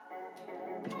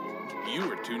You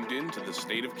are tuned in to the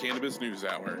State of Cannabis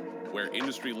NewsHour, where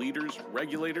industry leaders,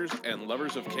 regulators, and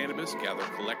lovers of cannabis gather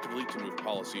collectively to move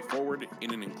policy forward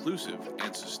in an inclusive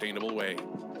and sustainable way.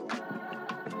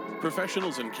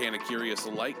 Professionals and canna-curious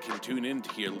alike can tune in to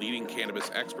hear leading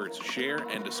cannabis experts share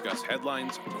and discuss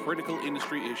headlines, critical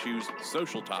industry issues,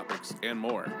 social topics, and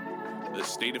more. The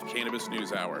State of Cannabis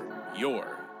NewsHour,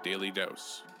 your daily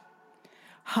dose.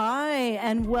 Hi,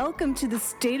 and welcome to the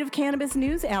State of Cannabis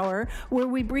News Hour, where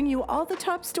we bring you all the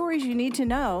top stories you need to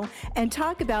know and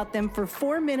talk about them for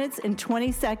 4 minutes and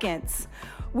 20 seconds.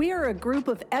 We are a group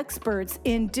of experts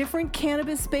in different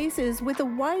cannabis spaces with a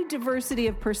wide diversity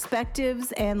of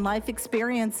perspectives and life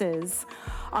experiences.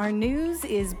 Our news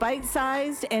is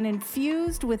bite-sized and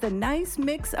infused with a nice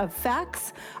mix of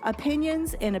facts,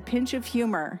 opinions, and a pinch of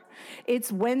humor.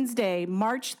 It's Wednesday,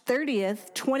 March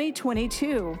 30th,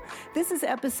 2022. This is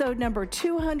episode number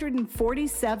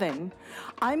 247.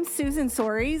 I'm Susan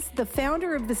Soares, the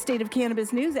founder of the State of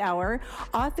Cannabis News Hour,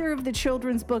 author of the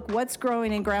children's book What's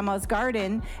Growing in Grandma's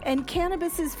Garden, and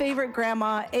cannabis's favorite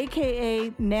grandma, aka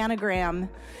Nanogram.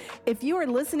 If you are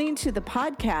listening to the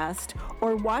podcast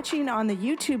or watching on the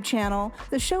YouTube channel,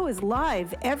 the show is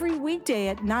live every weekday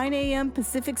at 9 a.m.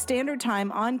 Pacific Standard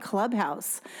Time on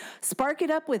Clubhouse. Spark it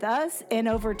up with us and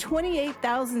over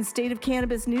 28,000 State of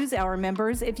Cannabis News Hour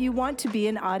members if you want to be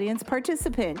an audience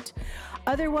participant.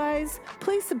 Otherwise,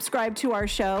 please subscribe to our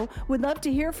show. We'd love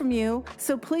to hear from you,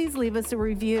 so please leave us a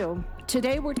review.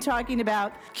 Today we're talking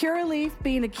about Curaleaf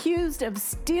being accused of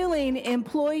stealing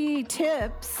employee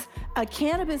tips, a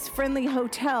cannabis-friendly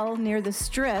hotel near the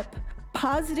Strip,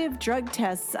 positive drug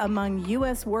tests among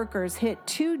U.S. workers hit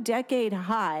 2-decade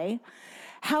high,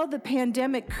 how the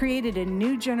pandemic created a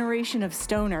new generation of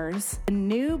stoners, a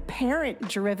new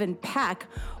parent-driven PAC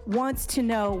wants to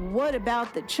know what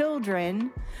about the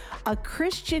children, a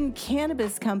Christian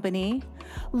cannabis company,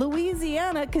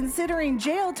 Louisiana considering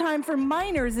jail time for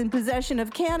minors in possession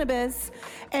of cannabis,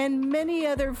 and many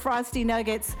other frosty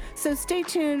nuggets. So stay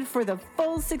tuned for the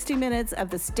full 60 minutes of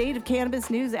the State of Cannabis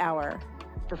News Hour.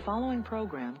 The following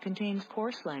program contains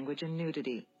coarse language and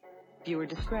nudity. Viewer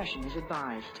discretion is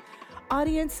advised.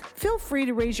 Audience, feel free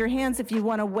to raise your hands if you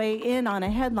want to weigh in on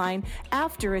a headline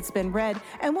after it's been read,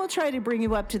 and we'll try to bring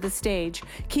you up to the stage.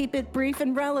 Keep it brief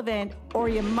and relevant, or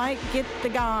you might get the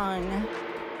gong.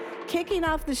 Kicking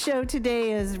off the show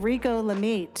today is Rico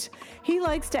Lamitte. He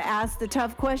likes to ask the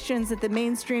tough questions that the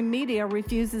mainstream media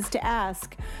refuses to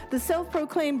ask. The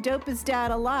self-proclaimed dopest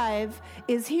dad alive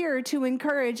is here to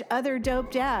encourage other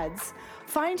dope dads.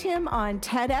 Find him on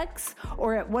TEDx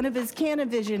or at one of his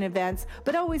Cannavision events,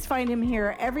 but always find him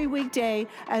here every weekday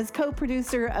as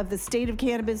co-producer of the State of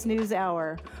Cannabis News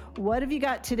Hour. What have you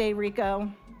got today,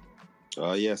 Rico?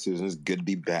 Yeah, Susan, it's good to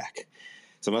be back.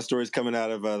 So my story is coming out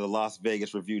of the Las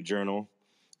Vegas Review-Journal.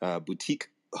 Boutique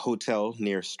hotel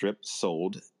near Strip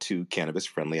sold to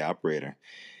cannabis-friendly operator.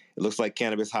 It looks like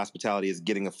cannabis hospitality is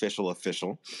getting official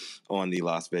on the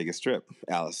Las Vegas Strip.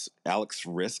 Alex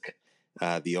Risk,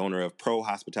 the owner of Pro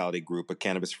Hospitality Group, a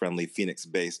cannabis-friendly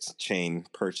Phoenix-based chain,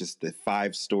 purchased the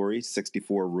 5-story,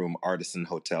 64-room Artisan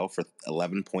Hotel for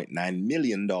 $11.9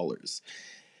 million.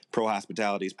 Pro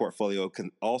Hospitality's portfolio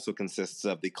also consists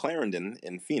of the Clarendon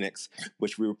in Phoenix,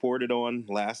 which we reported on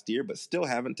last year, but still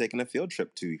haven't taken a field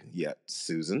trip to yet,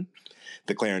 Susan.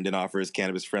 The Clarendon offers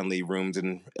cannabis-friendly rooms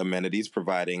and amenities,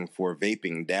 providing for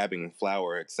vaping, dabbing,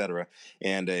 flower, etc.,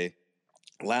 and a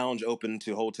lounge open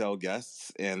to hotel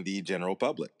guests and the general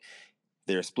public.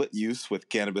 They're split use with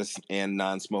cannabis and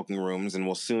non-smoking rooms and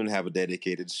will soon have a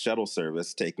dedicated shuttle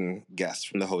service taking guests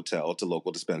from the hotel to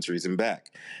local dispensaries and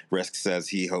back. Risk says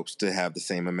he hopes to have the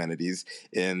same amenities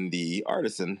in the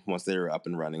Artisan once they're up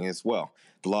and running as well.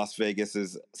 The Las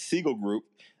Vegas's Siegel Group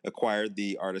acquired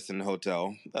the Artisan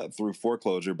Hotel through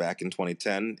foreclosure back in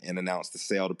 2010 and announced the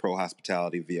sale to Pro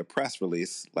Hospitality via press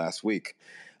release last week.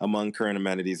 Among current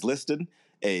amenities listed,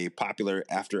 a popular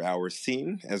after-hours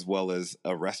scene, as well as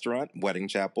a restaurant, wedding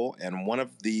chapel, and one of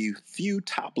the few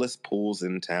topless pools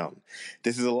in town.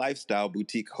 This is a lifestyle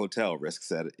boutique hotel, Risk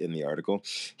said in the article.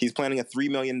 He's planning a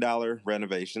 $3 million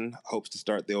renovation, hopes to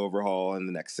start the overhaul in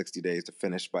the next 60 days to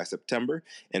finish by September,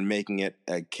 and making it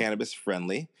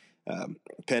cannabis-friendly,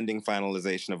 pending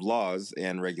finalization of laws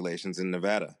and regulations in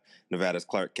Nevada. Nevada's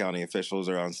Clark County officials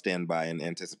are on standby in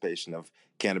anticipation of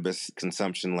cannabis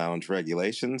consumption lounge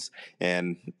regulations,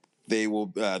 and the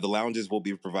lounges will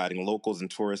be providing locals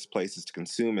and tourists places to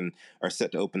consume and are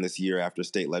set to open this year after a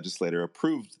state legislator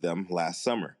approved them last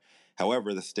summer.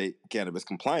 However, the State Cannabis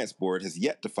Compliance Board has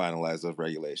yet to finalize those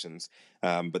regulations,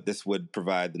 but this would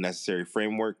provide the necessary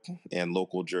framework, and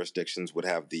local jurisdictions would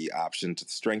have the option to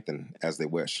strengthen as they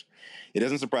wish. It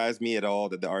doesn't surprise me at all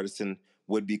that the Artisan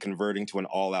would be converting to an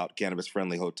all-out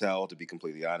cannabis-friendly hotel, to be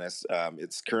completely honest.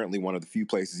 It's currently one of the few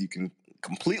places you can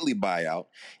completely buy out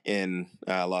in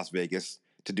Las Vegas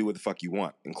to do what the fuck you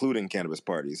want, including cannabis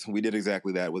parties. We did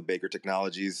exactly that with Baker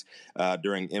Technologies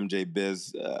during MJ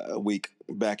Biz week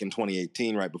back in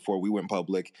 2018, right before we went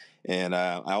public. And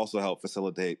I also helped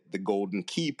facilitate the Golden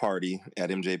Key party at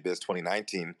MJ Biz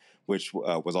 2019, which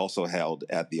was also held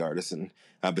at the Artisan.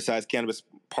 Besides cannabis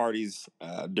parties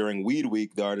during Weed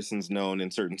Week, the Artisan's known in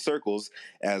certain circles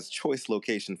as choice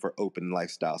location for open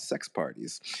lifestyle sex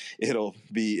parties. It'll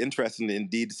be interesting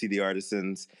indeed to see the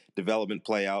Artisan's development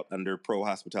play out under Pro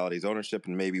Hospitality's ownership,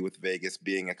 and maybe with Vegas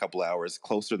being a couple hours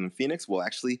closer than Phoenix, we'll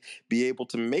actually be able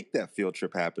to make that field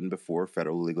trip happen before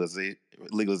federal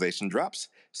legalization drops.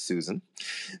 Susan.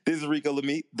 This is Rico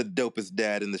Lamitte, the dopest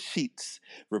dad in the sheets,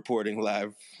 reporting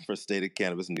live for State of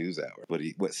Cannabis News Hour.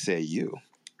 What say you,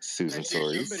 Susan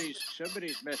Soares?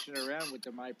 Somebody's messing around with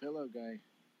the MyPillow guy.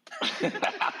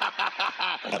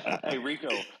 Hey, Rico,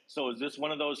 so is this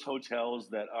one of those hotels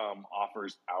that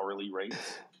offers hourly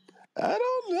rates? I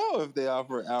don't know if they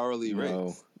offer hourly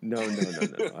rates. No.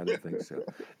 I don't think so.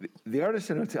 The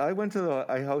Artisan Hotel.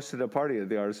 I hosted a party at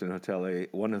the Artisan Hotel,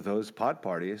 one of those pot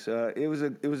parties. It was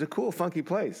a cool, funky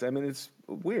place. I mean, it's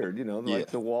weird, like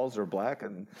the walls are black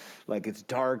and like it's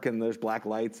dark and there's black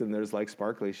lights and there's like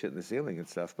sparkly shit in the ceiling and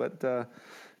stuff. But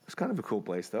it's kind of a cool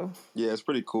place, though. Yeah, it's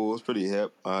pretty cool. It's pretty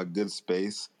hip. Good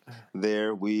space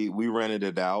there. We rented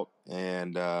it out,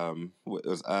 and it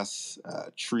was us,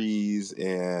 Trees,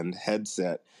 and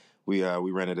Headset. We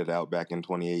rented it out back in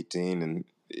 2018, and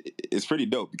it's pretty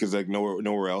dope because like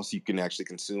nowhere else you can actually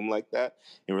consume like that.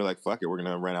 And we're like, fuck it, we're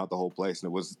gonna rent out the whole place, and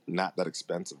it was not that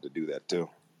expensive to do that too.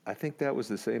 I think that was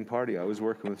the same party. I was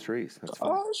working with Trees. That's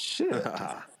funny. Oh shit.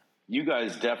 You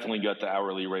guys definitely got the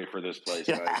hourly rate for this place,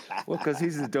 guys. Well, because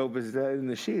he's the dopest dad in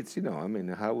the sheets, I mean,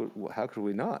 how could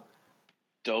we not?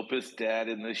 Dopest dad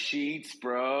in the sheets,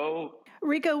 bro.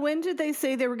 Rico, when did they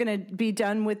say they were going to be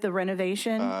done with the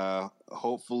renovation?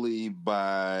 Hopefully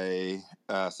by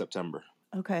September.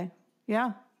 Okay.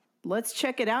 Yeah. Let's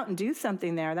check it out and do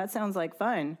something there. That sounds like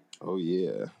fun. Oh,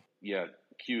 yeah. Yeah.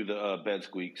 Cue the bed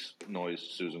squeaks noise,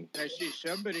 Susan. I see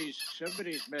somebody's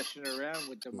messing around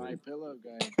with the MyPillow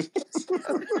guy.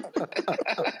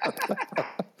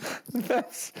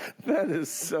 That is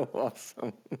so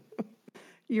awesome.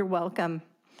 You're welcome.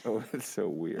 Oh, it's so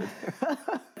weird.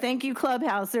 Thank you,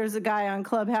 Clubhouse. There's a guy on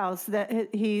Clubhouse that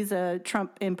he's a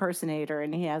Trump impersonator,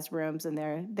 and he has rooms in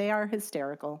there. They are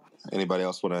hysterical. Anybody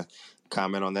else want to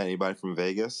comment on that? Anybody from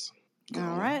Vegas?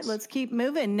 All right, let's keep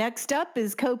moving. Next up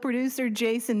is co-producer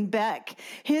Jason Beck.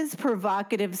 His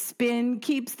provocative spin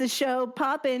keeps the show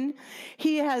popping.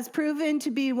 He has proven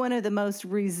to be one of the most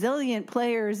resilient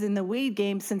players in the weed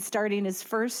game since starting his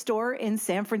first store in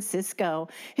San Francisco.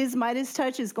 His Midas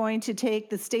touch is going to take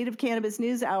the State of Cannabis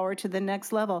News Hour to the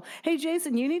next level. Hey,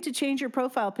 Jason, you need to change your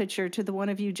profile picture to the one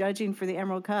of you judging for the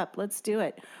Emerald Cup. Let's do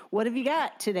it. What have you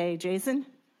got today, Jason?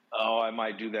 Oh, I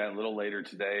might do that a little later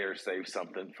today or save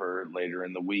something for later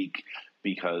in the week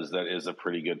because that is a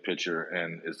pretty good picture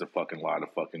and is a fucking lot of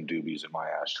fucking doobies in my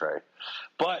ashtray.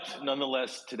 But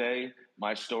nonetheless, today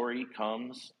my story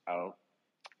comes out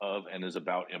of and is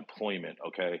about employment.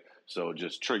 Okay, so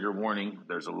just trigger warning.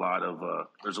 There's a lot of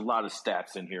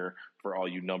stats in here for all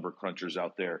you number crunchers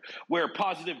out there. Where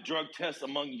positive drug tests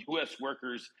among U.S.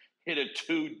 workers hit a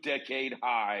 2-decade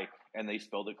high. And they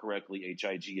spelled it correctly,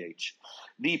 HIGH.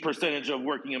 The percentage of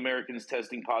working Americans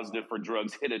testing positive for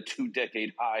drugs hit a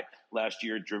 2-decade high last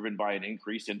year, driven by an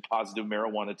increase in positive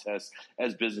marijuana tests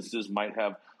as businesses might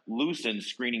have loosened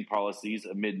screening policies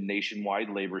amid nationwide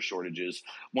labor shortages.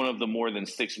 One of the more than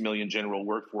 6 million general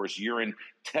workforce urine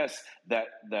tests that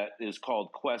is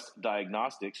called Quest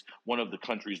Diagnostics, one of the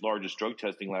country's largest drug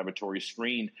testing laboratories,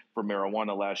 screened for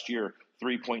marijuana last year.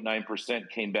 3.9%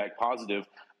 came back positive,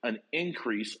 an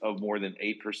increase of more than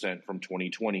 8% from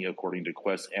 2020, according to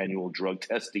Quest's annual drug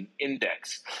testing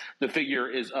index. The figure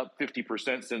is up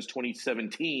 50% since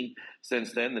 2017.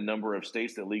 Since then, the number of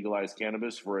states that legalized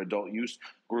cannabis for adult use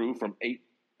grew from 8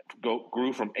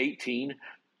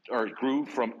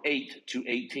 to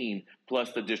 18,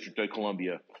 plus the District of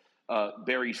Columbia.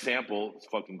 Barry Sample, it's a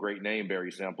fucking great name,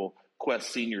 Barry Sample, Quest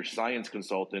senior science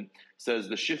consultant, says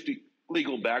the shifting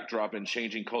legal backdrop and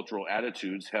changing cultural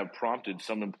attitudes have prompted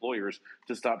some employers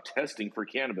to stop testing for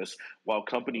cannabis, while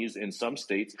companies in some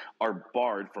states are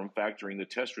barred from factoring the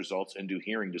test results into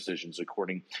hiring decisions,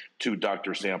 according to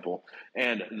Dr. Sample.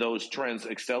 And those trends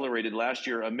accelerated last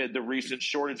year amid the recent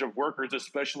shortage of workers,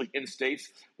 especially in states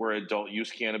where adult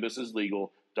use cannabis is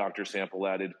legal, Dr. Sample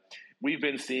added. We've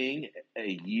been seeing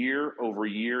a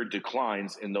year-over-year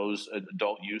declines in those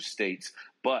adult use states,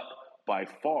 but by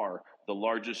far, the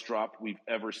largest drop we've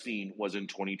ever seen was in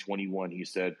 2021, he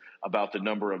said, about the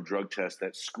number of drug tests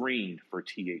that screened for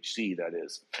THC, that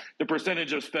is. The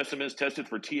percentage of specimens tested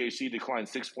for THC declined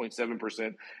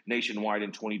 6.7% nationwide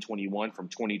in 2021 from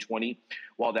 2020,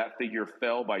 while that figure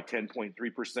fell by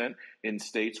 10.3% in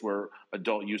states where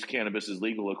adult use cannabis is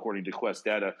legal, according to Quest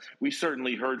data. We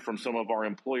certainly heard from some of our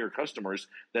employer customers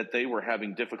that they were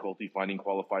having difficulty finding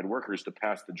qualified workers to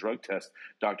pass the drug test,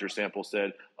 Dr. Sample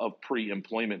said, of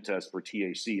pre-employment tests for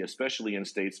THC, especially in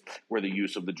states where the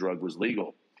use of the drug was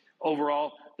legal.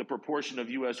 Overall, the proportion of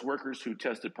U.S. workers who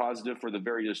tested positive for the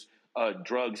various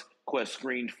drugs Quest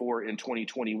screened for in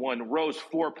 2021 rose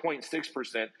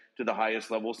 4.6% to the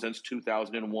highest level since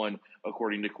 2001,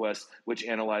 according to Quest, which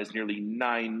analyzed nearly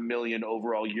 9 million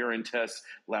overall urine tests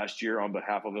last year on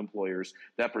behalf of employers.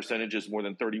 That percentage is more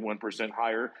than 31%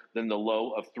 higher than the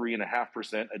low of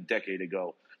 3.5% a decade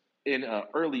ago. In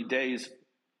early days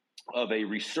of a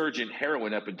resurgent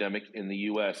heroin epidemic in the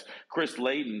U.S. Chris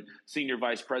Layden, senior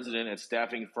vice president at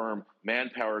staffing firm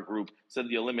Manpower Group, said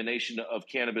the elimination of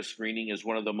cannabis screening is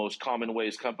one of the most common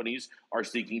ways companies are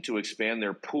seeking to expand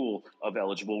their pool of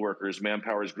eligible workers.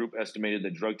 Manpower's group estimated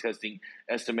that drug testing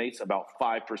eliminates about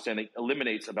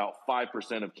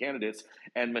 5% of candidates.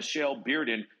 And Michelle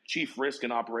Bearden, chief risk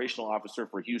and operational officer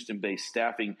for Houston-based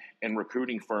staffing and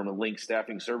recruiting firm Link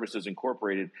Staffing Services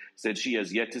Incorporated, said she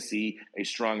has yet to see a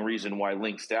strong reason why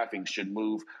Link Staffing should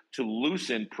move to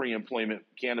loosen pre-employment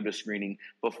cannabis screening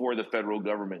before the federal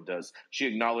government does. She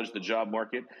acknowledged the job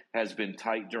market has been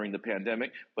tight during the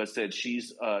pandemic, but said she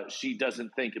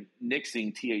doesn't think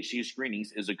nixing THC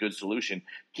screenings is a good solution.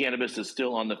 Cannabis is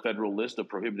still on the federal list of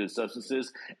prohibited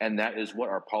substances, and that is what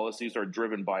our policies are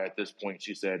driven by at this point,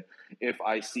 she said. If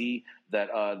I see that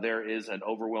there is an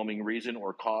overwhelming reason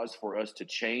or cause for us to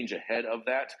change ahead of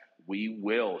that, we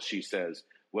will, she says.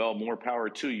 Well, more power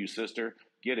to you, sister.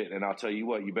 Get it. And I'll tell you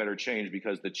what, you better change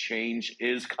because the change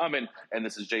is coming. And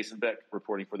this is Jason Beck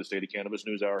reporting for the State of Cannabis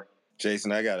NewsHour.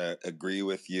 Jason, I got to agree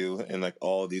with you. And like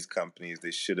all these companies,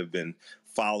 they should have been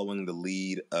following the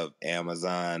lead of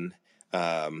Amazon.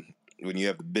 When you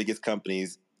have the biggest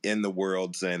companies in the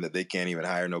world saying that they can't even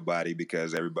hire nobody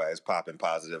because everybody's popping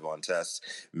positive on tests,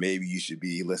 maybe you should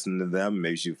be listening to them.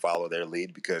 Maybe you should follow their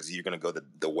lead because you're going to go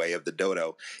the way of the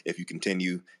dodo if you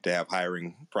continue to have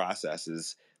hiring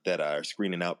processes that are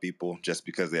screening out people just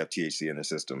because they have THC in their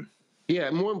system. Yeah,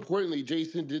 more importantly,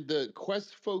 Jason, did the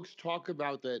Quest folks talk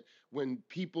about that when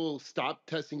people stop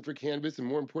testing for cannabis, and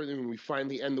more importantly, when we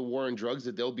finally end the war on drugs,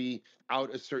 that they'll be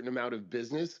out a certain amount of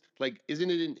business? Like,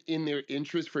 isn't it in their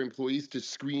interest for employees to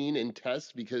screen and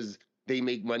test because they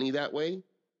make money that way?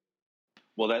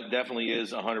 Well, that definitely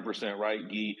is 100% right,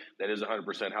 Guy. That is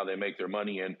 100% how they make their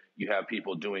money, and you have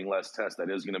people doing less tests.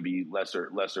 That is going to be lesser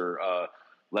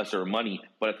money,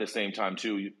 but at the same time,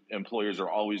 too, employers are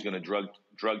always going to drug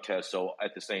test. So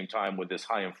at the same time, with this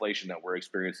high inflation that we're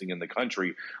experiencing in the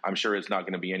country, I'm sure it's not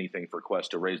going to be anything for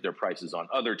Quest to raise their prices on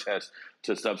other tests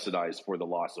to subsidize for the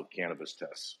loss of cannabis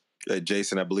tests.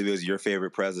 Jason, I believe it was your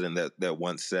favorite president that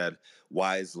once said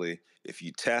wisely, if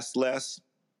you test less,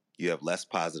 you have less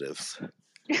positives.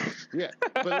 Yeah,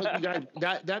 but look, you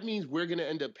guys, that means we're going to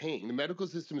end up paying. The medical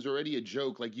system is already a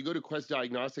joke. Like, you go to Quest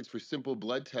Diagnostics for simple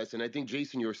blood tests, and I think,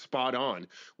 Jason, you're spot on.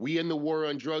 We end the war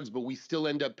on drugs, but we still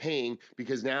end up paying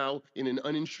because now, in an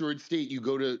uninsured state, you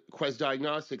go to Quest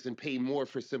Diagnostics and pay more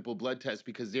for simple blood tests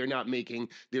because they're not making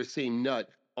their same nut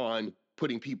on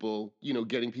putting people,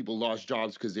 getting people lost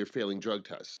jobs because they're failing drug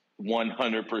tests.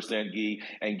 100%, Guy.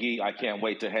 And Guy, I can't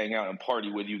wait to hang out and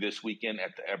party with you this weekend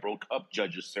at the Emerald Cup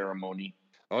Judges Ceremony.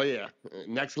 Oh, yeah.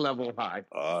 Next level high.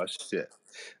 Oh, shit.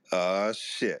 I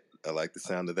like the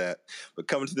sound of that. But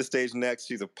coming to the stage next,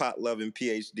 she's a pot-loving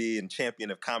PhD and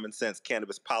champion of common sense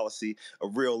cannabis policy, a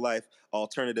real-life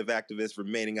alternative activist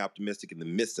remaining optimistic in the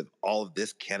midst of all of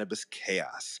this cannabis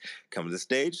chaos. Coming to the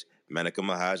stage, Manika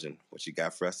Mahajan. What you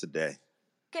got for us today?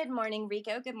 Good morning,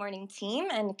 Rico. Good morning, team,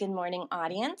 and good morning,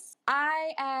 audience.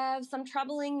 I have some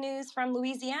troubling news from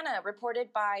Louisiana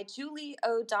reported by Julie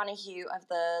O'Donoghue of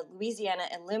the Louisiana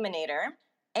Illuminator.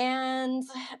 And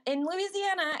in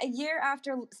Louisiana, a year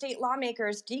after state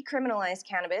lawmakers decriminalized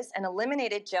cannabis and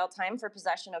eliminated jail time for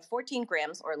possession of 14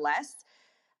 grams or less,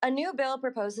 A new bill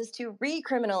proposes to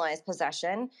recriminalize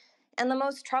possession, and the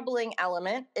most troubling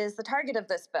element is the target of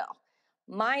this bill: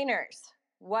 minors.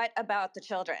 What about the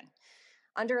children?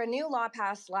 Under a new law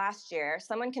passed last year,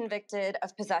 someone convicted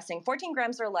of possessing 14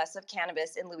 grams or less of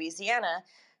cannabis in Louisiana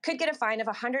could get a fine of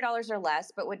 $100 or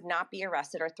less, but would not be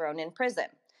arrested or thrown in prison.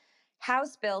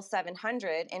 House Bill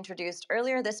 700, introduced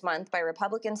earlier this month by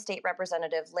Republican State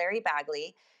Representative Larry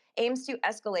Bagley, aims to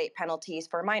escalate penalties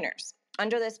for minors.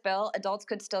 Under this bill, adults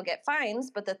could still get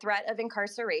fines, but the threat of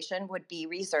incarceration would be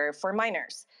reserved for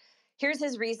minors. Here's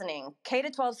his reasoning.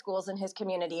 K-12 schools in his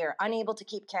community are unable to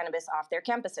keep cannabis off their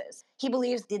campuses. He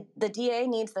believes the DA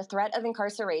needs the threat of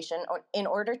incarceration in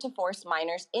order to force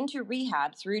minors into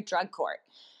rehab through drug court.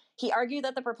 He argued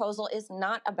that the proposal is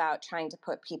not about trying to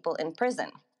put people in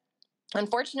prison.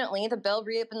 Unfortunately, the bill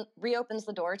reopens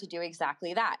the door to do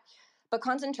exactly that, but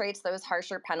concentrates those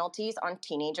harsher penalties on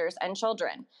teenagers and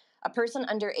children. A person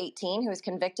under 18 who is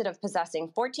convicted of possessing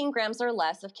 14 grams or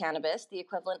less of cannabis, the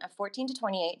equivalent of 14 to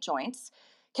 28 joints,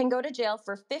 can go to jail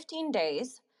for 15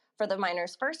 days for the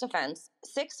minor's first offense,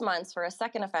 6 months for a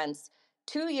second offense,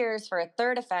 2 years for a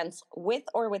third offense with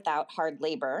or without hard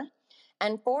labor,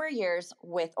 and 4 years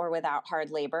with or without hard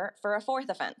labor for a fourth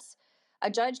offense. A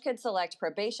judge could select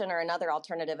probation or another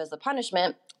alternative as a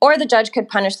punishment, or the judge could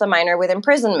punish the minor with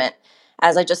imprisonment.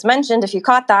 As I just mentioned, if you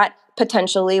caught that,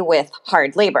 potentially with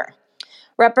hard labor.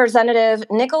 Representative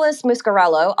Nicholas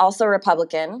Muscarello, also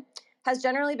Republican, has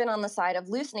generally been on the side of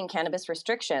loosening cannabis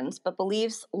restrictions, but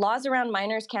believes laws around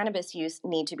minors' cannabis use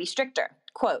need to be stricter.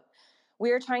 Quote,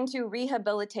 "We are trying to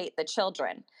rehabilitate the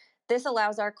children. This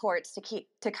allows our courts to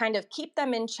keep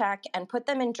them in check and put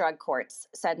them in drug courts,"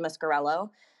 said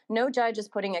Muscarello. "No judge is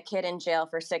putting a kid in jail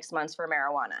for 6 months for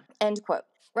marijuana." End quote.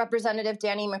 Representative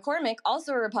Danny McCormick,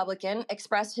 also a Republican,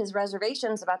 expressed his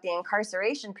reservations about the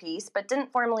incarceration piece, but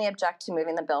didn't formally object to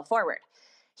moving the bill forward.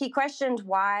 He questioned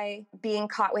why being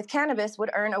caught with cannabis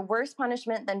would earn a worse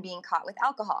punishment than being caught with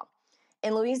alcohol.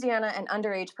 In Louisiana, an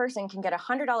underage person can get a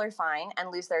 $100 fine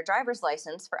and lose their driver's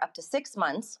license for up to 6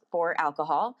 months for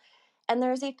alcohol, and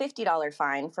there's a $50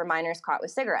 fine for minors caught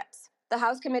with cigarettes. The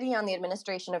House Committee on the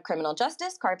Administration of Criminal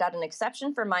Justice carved out an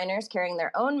exception for minors carrying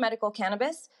their own medical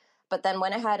cannabis, but then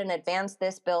went ahead and advanced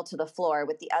this bill to the floor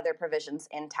with the other provisions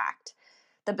intact.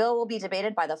 The bill will be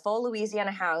debated by the full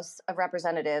Louisiana House of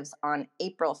Representatives on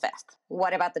April 5th.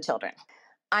 What about the children?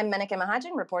 I'm Menaka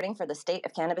Mahajan reporting for the State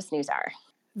of Cannabis NewsHour.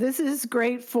 This is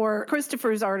great for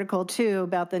Christopher's article, too,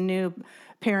 about the new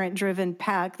parent-driven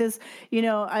pack. This,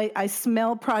 I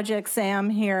smell Project Sam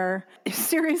here.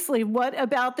 Seriously, what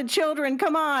about the children?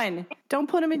 Come on. Don't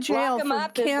put them in jail for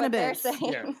cannabis.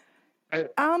 Yeah.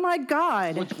 Oh, my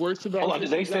God. What's worse about Hold on, did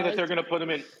they say that guys they're going to put them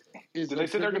in? is Did they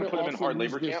say they're going to put them in also hard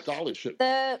lose labor their camps? scholarship.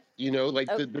 The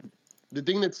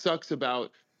thing that sucks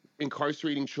about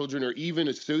incarcerating children or even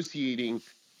associating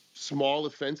small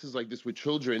offenses like this with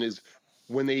children is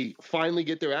when they finally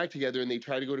get their act together and they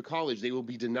try to go to college, they will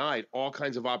be denied all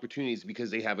kinds of opportunities because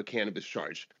they have a cannabis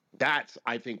charge. That's,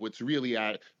 I think, what's really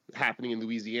happening in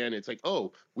Louisiana. It's like,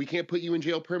 oh, we can't put you in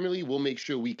jail permanently. We'll make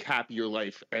sure we cap your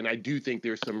life. And I do think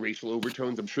there's some racial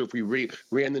overtones. I'm sure if we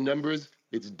ran the numbers,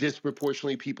 it's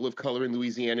disproportionately people of color in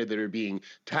Louisiana that are being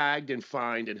tagged and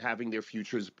fined and having their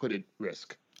futures put at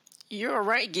risk. You're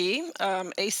right, Guy.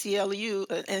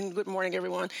 ACLU, and good morning,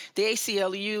 everyone. The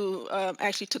ACLU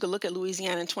actually took a look at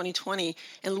Louisiana in 2020,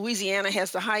 and Louisiana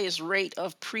has the highest rate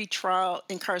of pretrial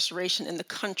incarceration in the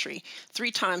country,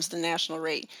 3 times the national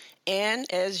rate.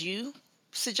 And as you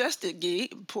suggested, Guy,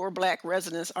 poor Black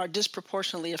residents are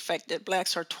disproportionately affected.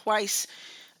 Blacks are twice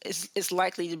as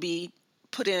likely to be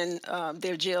put in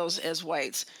their jails as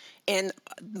whites. And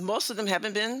most of them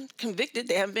haven't been convicted.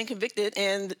 They haven't been convicted,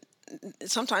 and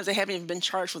sometimes they haven't even been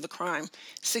charged with a crime.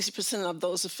 60% of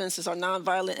those offenses are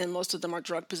nonviolent, and most of them are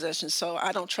drug possession. So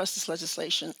I don't trust this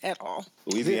legislation at all.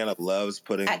 Louisiana loves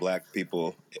putting Black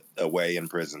people away in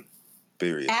prison,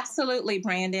 period. Absolutely,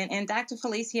 Brandon. And Dr.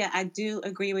 Felicia, I do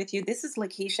agree with you. This is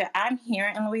Lakeisha. I'm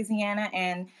here in Louisiana,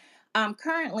 and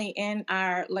currently in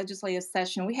our legislative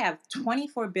session, we have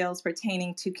 24 bills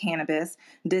pertaining to cannabis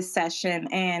this session,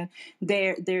 and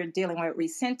they're dealing with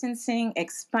resentencing,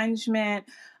 expungement,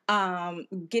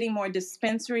 getting more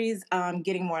dispensaries,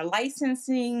 getting more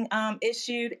licensing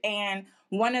issued, and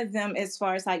one of them as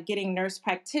far as like getting nurse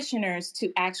practitioners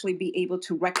to actually be able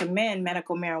to recommend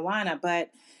medical marijuana.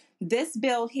 But this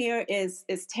bill here is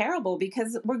terrible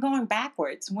because we're going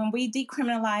backwards. When we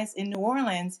decriminalized in New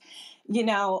Orleans,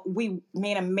 we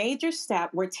made a major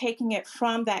step. We're taking it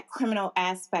from that criminal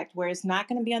aspect where it's not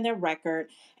going to be on their record,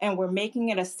 and we're making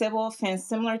it a civil offense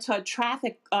similar to a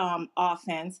traffic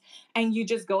offense. And you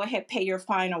just go ahead, pay your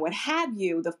fine or what have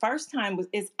you. The first time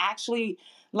is actually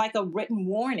like a written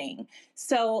warning.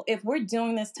 So if we're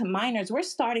doing this to minors, we're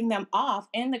starting them off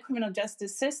in the criminal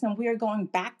justice system. We are going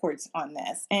backwards on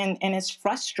this. And it's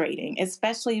frustrating,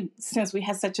 especially since we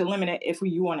have such a limited, if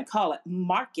you want to call it,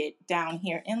 market down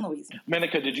here in Louisiana.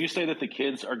 Menica, did you say that the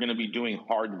kids are going to be doing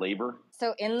hard labor?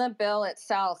 So in the bill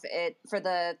itself, for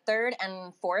the third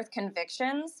and fourth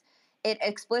convictions, it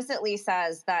explicitly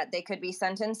says that they could be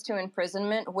sentenced to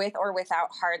imprisonment with or without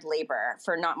hard labor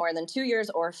for not more than 2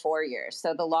 years or 4 years.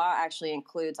 So the law actually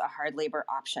includes a hard labor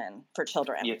option for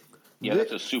children. Yeah,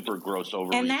 that's a super gross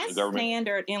overreach. And that's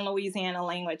standard in Louisiana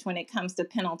language when it comes to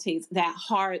penalties, that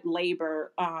hard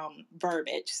labor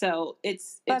verbiage. So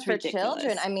it's for ridiculous.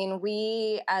 Children, I mean,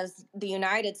 we as the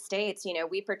United States,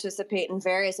 we participate in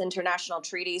various international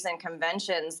treaties and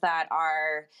conventions that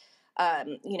are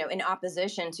in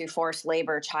opposition to forced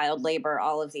labor, child labor,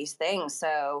 all of these things.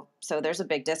 So there's a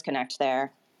big disconnect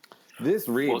there. This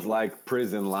reads like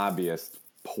prison lobbyist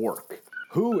pork.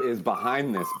 Who is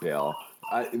behind this bill?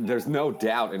 There's no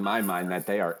doubt in my mind that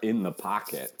they are in the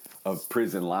pocket of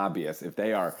prison lobbyists if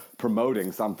they are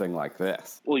promoting something like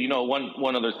this. Well,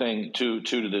 one other thing to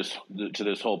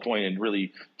this whole point, and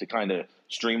really to kind of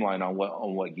streamline on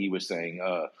what Guy was saying.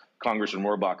 Congressman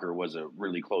Rohrbacher was a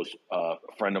really close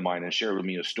friend of mine and shared with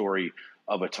me a story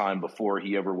of a time before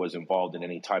he ever was involved in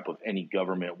any type of any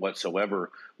government whatsoever,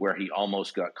 where he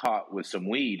almost got caught with some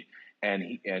weed, and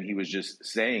he was just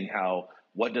saying how,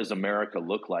 what does America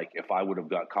look like if I would have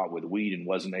got caught with weed and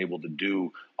wasn't able to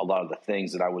do a lot of the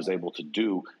things that I was able to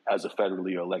do as a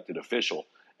federally elected official?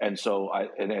 And so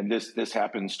this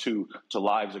happens to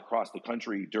lives across the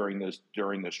country during this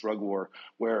drug war,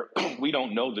 where we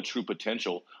don't know the true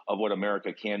potential of what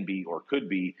America can be or could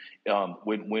be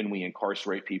when we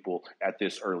incarcerate people at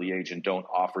this early age and don't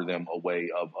offer them a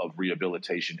way of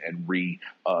rehabilitation and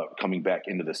coming back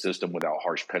into the system without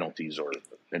harsh penalties or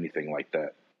anything like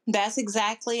that. That's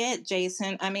exactly it,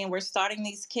 Jason. I mean, we're starting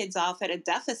these kids off at a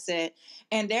deficit,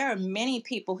 and there are many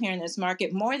people here in this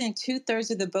market. More than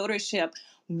 2/3 of the votership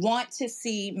want to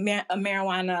see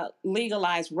marijuana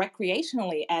legalized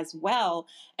recreationally as well.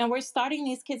 And we're starting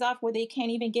these kids off where they can't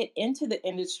even get into the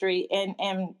industry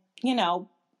and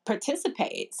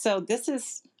participate. So this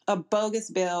is a bogus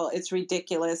bill. It's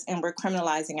ridiculous, and we're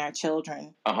criminalizing our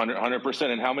children.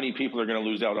 100%. And how many people are going to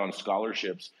lose out on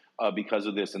scholarships because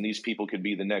of this? And these people could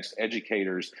be the next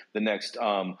educators, the next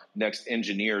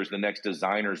engineers, the next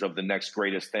designers of the next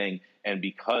greatest thing. And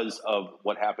because of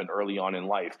what happened early on in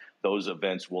life, those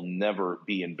events will never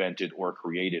be invented or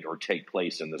created or take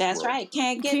place in this world. That's right.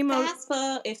 Can't get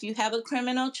FAFSA if you have a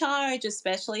criminal charge,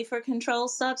 especially for controlled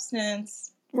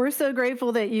substance. We're so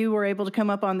grateful that you were able to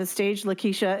come up on the stage,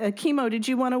 Lakeisha. Chemo, did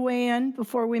you want to weigh in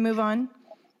before we move on?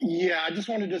 Yeah, I just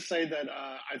wanted to say that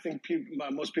I think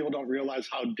most people don't realize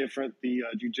how different the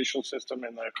judicial system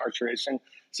and the incarceration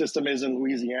system is in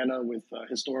Louisiana with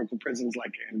historical prisons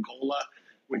like Angola,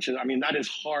 which is, that is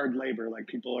hard labor. Like,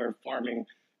 people are farming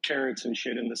carrots and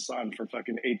shit in the sun for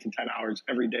fucking 8 to 10 hours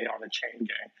every day on a chain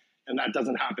gang. And that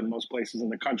doesn't happen most places in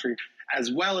the country,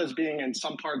 as well as being in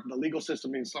some part of the legal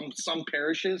system in some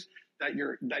parishes that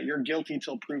you're guilty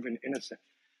till proven innocent.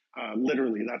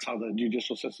 Literally, that's how the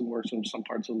judicial system works in some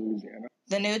parts of Louisiana.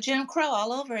 The new Jim Crow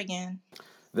all over again.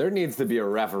 There needs to be a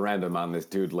referendum on this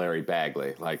dude, Larry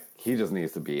Bagley. Like, he just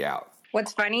needs to be out.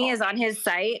 What's funny is on his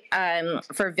site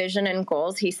for vision and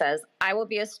goals, he says, "I will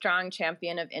be a strong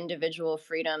champion of individual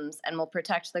freedoms and will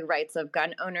protect the rights of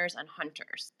gun owners and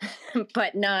hunters,"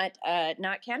 but not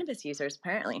cannabis users,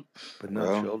 apparently. But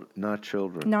not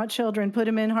children. Not children. Put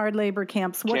them in hard labor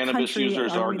camps. What cannabis country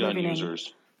users are gun living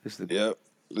users. Yep.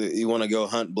 You want to go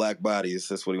hunt black bodies.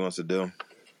 That's what he wants to do.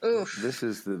 Oof. This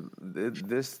is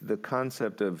the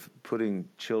concept of putting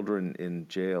children in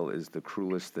jail is the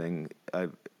cruelest thing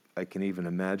I can even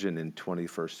imagine in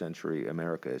 21st century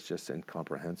America. It's just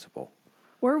incomprehensible.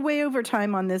 We're way over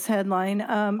time on this headline.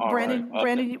 Brandon,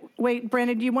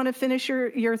 Brandon, do you want to finish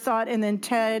your thought, and then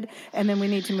Ted, and then we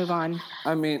need to move on?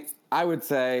 I mean, I would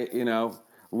say,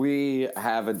 we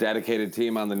have a dedicated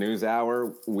team on the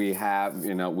NewsHour. We have,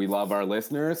 we love our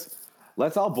listeners.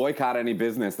 Let's all boycott any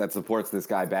business that supports this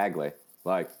guy Bagley.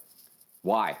 Like,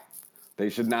 why? They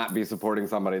should not be supporting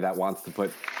somebody that wants to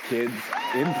put kids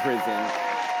in prison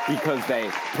because they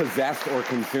possessed or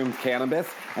consumed cannabis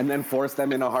and then force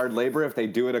them into hard labor if they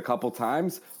do it a couple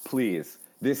times. Please,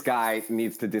 this guy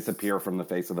needs to disappear from the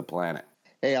face of the planet.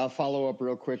 Hey, I'll follow up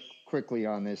real quickly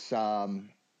on this.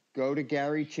 Go to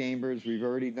Gary Chambers. We've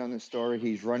already done the story.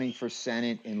 He's running for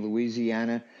Senate in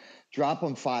Louisiana. Drop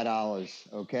him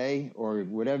 $5, okay? Or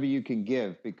whatever you can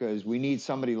give, because we need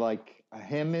somebody like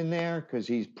him in there because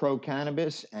he's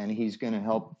pro-cannabis and he's going to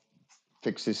help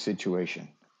fix this situation.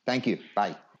 Thank you.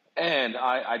 Bye. And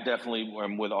I definitely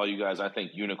am with all you guys. I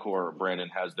think Unicor Brandon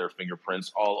has their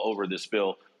fingerprints all over this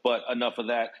bill. But enough of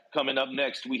that. Coming up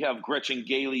next, we have Gretchen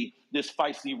Gailey. This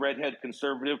feisty redhead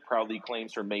conservative proudly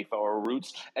claims her Mayflower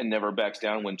roots and never backs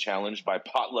down when challenged by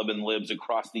pot-loving libs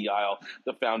across the aisle.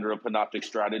 The founder of Panoptic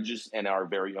Strategists and our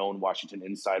very own Washington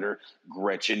insider,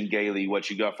 Gretchen Gailey. What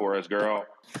you got for us, girl?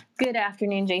 Good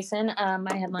afternoon, Jason.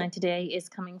 My headline today is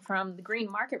coming from the Green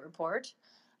Market Report.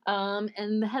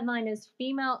 And the headline is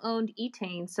Female-Owned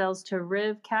Etain Sells to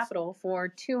Riv Capital for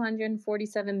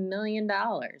 $247 million.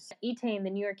 Etain, the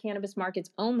New York cannabis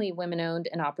market's only women-owned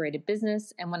and operated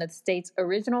business and one of the state's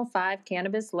original 5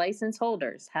 cannabis license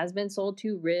holders, has been sold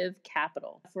to Riv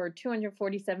Capital for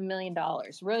 $247 million.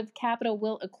 Riv Capital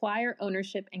will acquire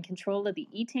ownership and control of the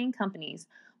Etain companies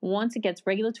once it gets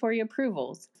regulatory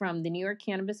approvals from the New York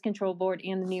Cannabis Control Board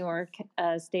and the New York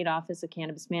State Office of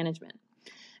Cannabis Management.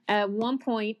 At one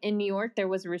point in New York, there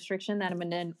was a restriction that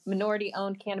a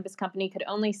minority-owned cannabis company could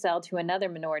only sell to another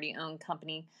minority-owned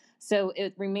company. So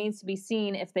it remains to be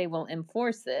seen if they will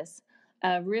enforce this.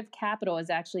 Riv Capital is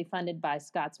actually funded by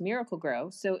Scott's Miracle Grow.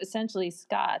 So essentially,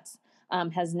 Scott's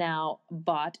has now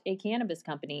bought a cannabis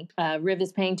company. Riv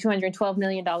is paying $212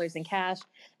 million in cash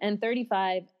and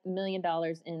 $35 million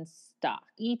in stock.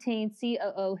 Etain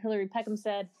COO Hillary Peckham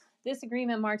said, "This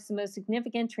agreement marks the most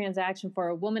significant transaction for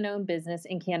a woman-owned business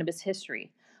in cannabis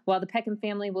history. While the Peckham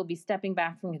family will be stepping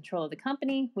back from control of the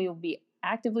company, we will be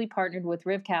actively partnered with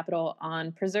Riv Capital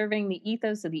on preserving the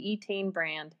ethos of the Etain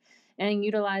brand and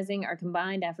utilizing our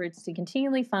combined efforts to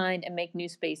continually find and make new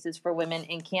spaces for women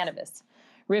in cannabis."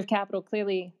 Riv Capital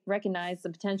clearly recognized the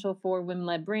potential for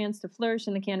women-led brands to flourish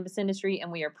in the cannabis industry,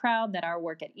 and we are proud that our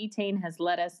work at Etain has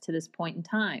led us to this point in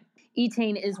time.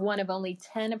 Etain is one of only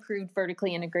 10 approved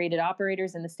vertically integrated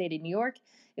operators in the state of New York.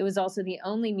 It was also the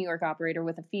only New York operator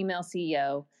with a female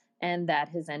CEO, and that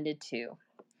has ended too.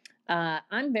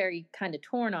 I'm very kind of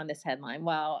torn on this headline.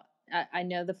 While I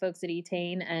know the folks at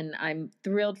Etain, and I'm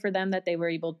thrilled for them that they were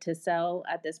able to sell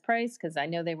at this price because I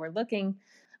know they were looking.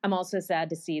 I'm also sad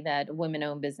to see that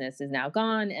women-owned business is now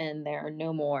gone and there are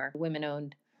no more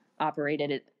women-owned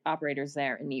operators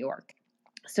there in New York.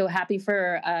 So happy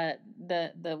for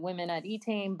the women at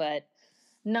Etain, but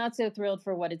not so thrilled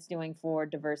for what it's doing for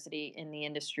diversity in the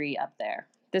industry up there.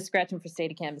 This is Gretchen for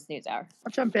State of Cannabis NewsHour.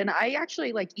 I'll jump in. I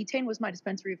actually Etain was my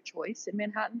dispensary of choice in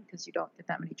Manhattan because you don't get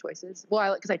that many choices.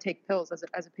 Well, because I take pills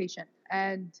as a patient,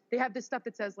 and they have this stuff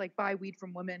that says buy weed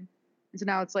from women. And so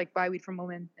now it's buy weed from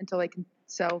women until they can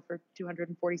sell for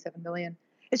 $247 million.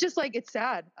 It's just it's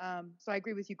sad. So I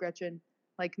agree with you, Gretchen.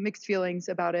 Mixed feelings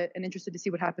about it and interested to see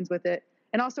what happens with it.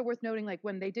 And also worth noting,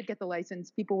 when they did get the license,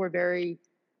 people were very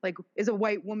is a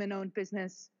white woman-owned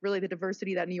business really the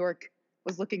diversity that New York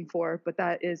was looking for? But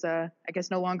that is, I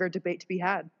guess, no longer a debate to be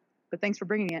had. But thanks for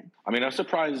bringing it. I mean, I'm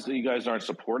surprised that you guys aren't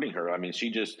supporting her. I mean, she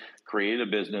just created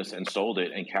a business and sold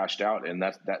it and cashed out, and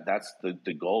that's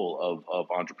the goal of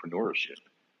entrepreneurship.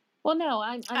 Well, no,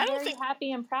 I'm very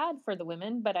happy and proud for the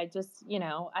women, but I just,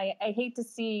 I hate to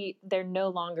see there no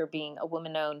longer being a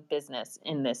woman-owned business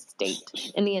in this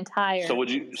state, in the entire state.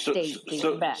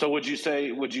 So would you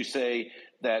say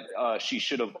that she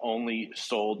should have only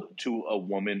sold to a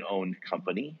woman-owned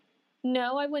company?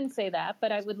 No, I wouldn't say that,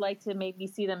 but I would like to maybe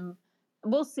see them.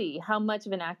 We'll see how much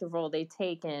of an active role they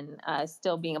take in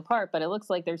still being a part, but it looks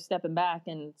like they're stepping back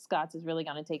and Scott's is really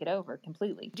going to take it over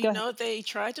completely. Do you know if they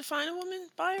tried to find a woman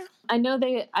buyer? I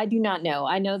do not know.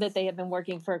 I know that they have been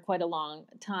working for quite a long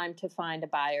time to find a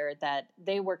buyer that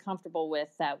they were comfortable with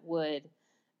that would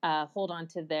hold on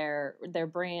to their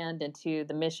brand and to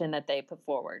the mission that they put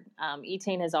forward.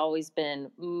 Etain has always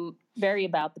been very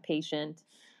about the patient.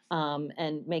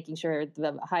 And making sure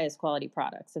the highest quality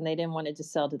products. And they didn't want to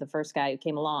just sell to the first guy who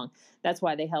came along. That's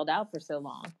why they held out for so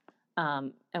long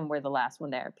and were the last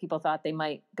one there. People thought they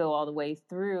might go all the way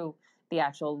through the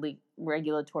actual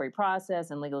regulatory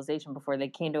process and legalization before they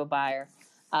came to a buyer.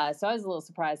 So I was a little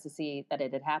surprised to see that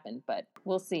it had happened, but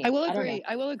we'll see. I will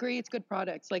agree. It's good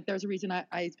products. There's a reason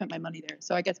I spent my money there.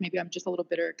 So I guess maybe I'm just a little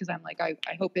bitter because I'm I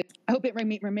hope it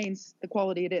remains the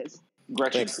quality it is.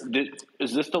 Gretchen,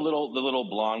 is this the little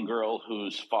blonde girl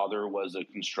whose father was a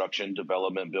construction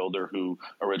development builder who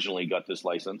originally got this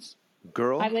license?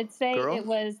 I would say it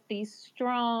was the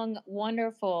strong,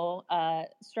 wonderful,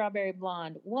 strawberry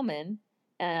blonde woman,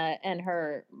 and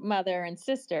her mother and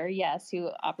sister, yes, who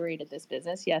operated this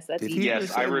business. Yes, that's Did he EJ.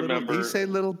 just say did he say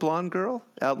little blonde girl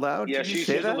out loud? Yeah, Did you she's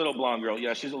say that? a little blonde girl.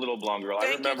 Yeah, she's a little blonde girl.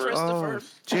 Thank you, Christopher.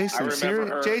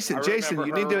 Oh, Jason, Jason,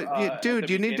 you need to, dude,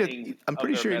 you need to. I'm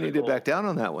pretty sure you need to back down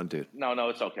on that one, dude. No,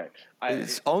 it's okay.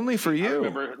 It's only for you. I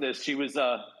remember this. She was.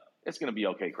 It's going to be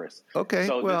okay, Chris. Okay,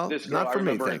 so well, this girl, not for I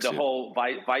remember me, thanks, the dude. whole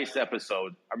Vice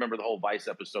episode. I remember the whole Vice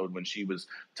episode when she was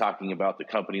talking about the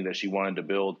company that she wanted to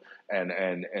build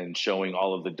and showing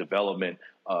all of the development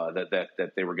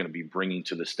that they were going to be bringing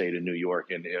to the state of New York.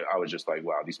 And I was just like,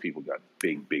 wow, these people got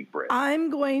big bread.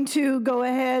 I'm going to go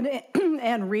ahead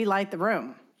and relight the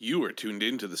room. You are tuned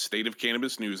in to the State of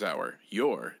Cannabis News Hour,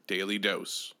 your daily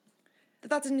dose. The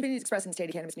thoughts and opinions expressed in the State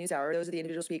of Cannabis News Hour are those of the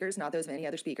individual speakers, not those of any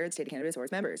other speaker, the State of Cannabis, or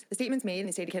its members. The statements made in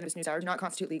the State of Cannabis News Hour do not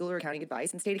constitute legal or accounting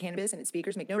advice, and the State of Cannabis and its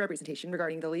speakers make no representation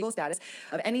regarding the legal status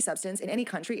of any substance in any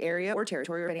country, area, or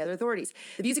territory, or any other authorities.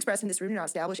 The views expressed in this room do not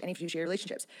establish any fiduciary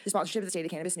relationships. The sponsorship of the State of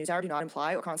Cannabis News Hour do not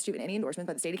imply or constitute any endorsement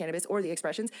by the State of Cannabis or the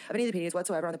expressions of any of the opinions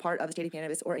whatsoever on the part of the State of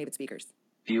Cannabis or any of its speakers.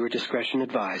 Viewer discretion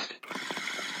advised.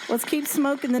 Let's keep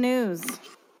smoking the news.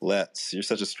 Let's. You're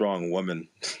such a strong woman,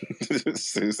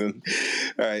 Susan.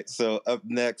 All right, so up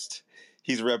next,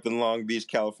 he's repping Long Beach,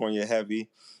 California heavy,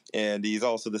 and he's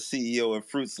also the CEO of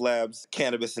Fruits Labs,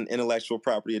 cannabis and intellectual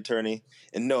property attorney,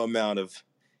 and no amount of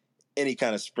any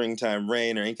kind of springtime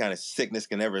rain or any kind of sickness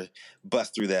can ever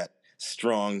bust through that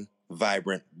strong,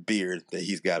 vibrant beard that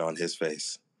he's got on his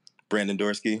face. Brandon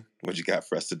Dorsky, what you got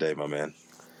for us today, my man?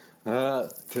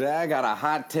 Today I got a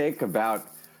hot take about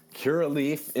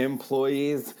Curaleaf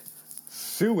employees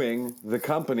suing the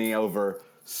company over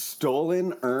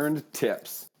stolen earned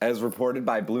tips, as reported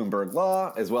by Bloomberg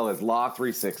Law, as well as Law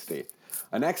 360.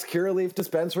 An ex-Curaleaf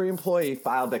dispensary employee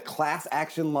filed a class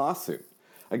action lawsuit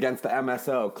against the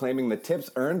MSO, claiming the tips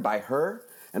earned by her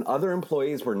and other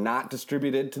employees were not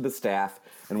distributed to the staff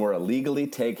and were illegally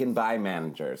taken by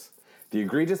managers. The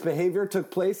egregious behavior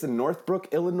took place in Northbrook,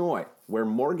 Illinois, where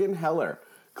Morgan Heller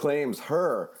claims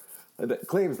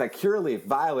that Curaleaf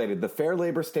violated the Fair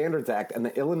Labor Standards Act and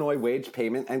the Illinois Wage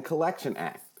Payment and Collection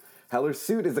Act. Heller's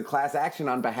suit is a class action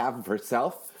on behalf of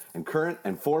herself and current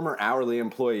and former hourly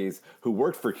employees who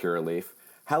worked for Curaleaf.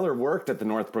 Heller worked at the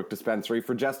Northbrook dispensary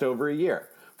for just over a year,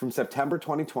 from September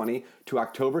 2020 to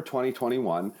October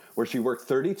 2021, where she worked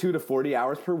 32 to 40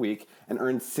 hours per week and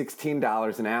earned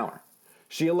 $16 an hour.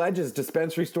 She alleges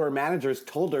dispensary store managers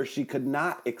told her she could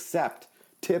not accept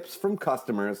tips from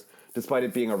customers despite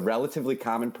it being a relatively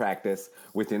common practice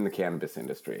within the cannabis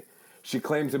industry. She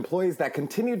claims employees that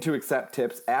continued to accept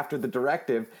tips after the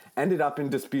directive ended up in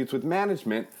disputes with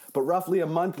management, but roughly a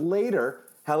month after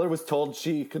Heller was told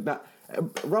she couldn't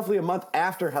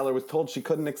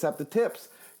accept the tips,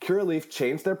 Curaleaf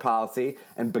changed their policy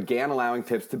and began allowing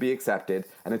tips to be accepted,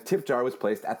 and a tip jar was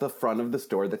placed at the front of the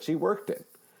store that she worked in.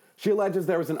 She alleges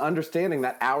there was an understanding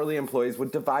that hourly employees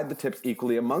would divide the tips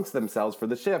equally amongst themselves for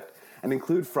the shift and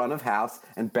include front of house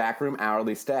and backroom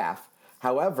hourly staff.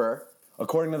 However,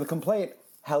 according to the complaint,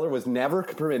 Heller was never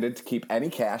permitted to keep any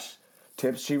cash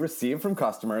tips she received from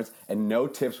customers, and no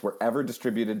tips were ever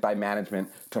distributed by management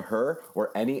to her or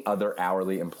any other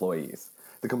hourly employees.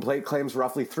 The complaint claims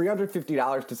roughly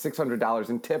 $350 to $600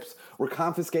 in tips were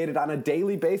confiscated on a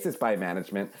daily basis by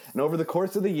management, and over the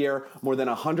course of the year, more than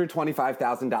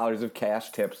 $125,000 of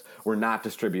cash tips were not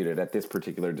distributed at this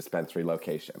particular dispensary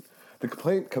location. The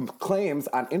complaint claims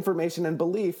on information and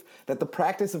belief that the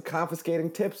practice of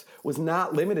confiscating tips was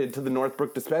not limited to the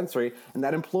Northbrook dispensary and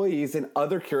that employees in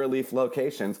other Curaleaf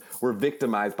locations were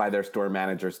victimized by their store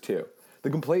managers too.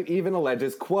 The complaint even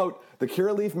alleges, quote, the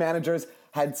Curaleaf managers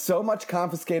had so much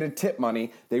confiscated tip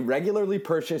money, they regularly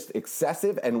purchased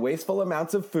excessive and wasteful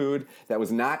amounts of food that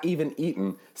was not even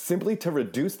eaten simply to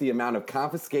reduce the amount of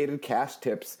confiscated cash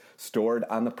tips stored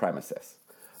on the premises.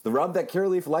 The rub that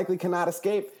Curaleaf likely cannot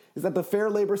escape is that the Fair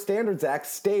Labor Standards Act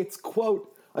states,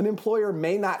 quote, an employer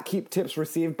may not keep tips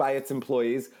received by its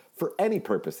employees for any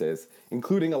purposes,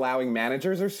 including allowing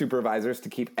managers or supervisors to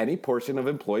keep any portion of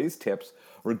employees' tips,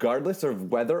 regardless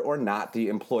of whether or not the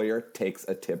employer takes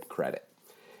a tip credit.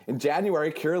 In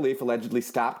January, Curaleaf allegedly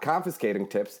stopped confiscating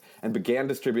tips and began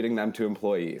distributing them to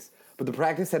employees. But the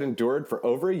practice had endured for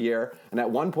over a year and at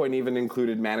one point even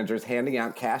included managers handing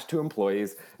out cash to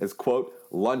employees as, quote,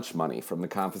 lunch money from the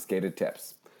confiscated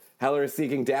tips. Heller is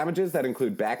seeking damages that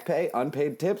include back pay,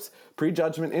 unpaid tips,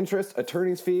 prejudgment interest,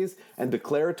 attorney's fees, and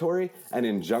declaratory and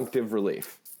injunctive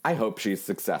relief. I hope she's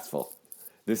successful.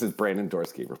 This is Brandon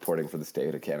Dorsky reporting for the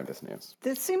State of Cannabis News.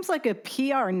 This seems like a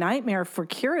PR nightmare for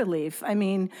Curaleaf. I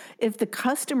mean, if the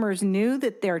customers knew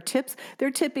that they're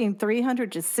tipping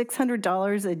 $300 to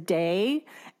 $600 a day,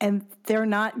 and they're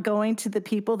not going to the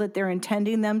people that they're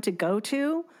intending them to go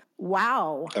to.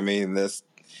 Wow. I mean, that's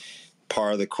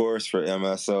par of the course for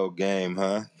MSO game,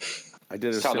 huh?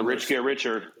 That's how the rich get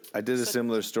richer. I did a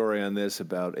similar story on this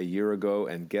about a year ago,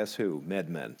 and guess who?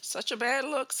 MedMen. Such a bad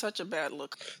look, such a bad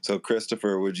look. So,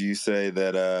 Christopher, would you say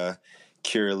that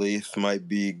Curaleaf might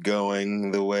be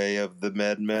going the way of the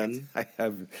MedMen?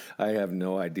 I have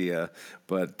no idea,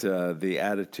 but the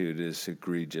attitude is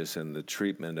egregious, and the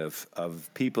treatment of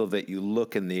people that you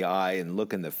look in the eye and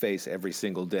look in the face every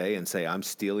single day and say, I'm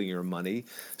stealing your money,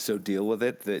 so deal with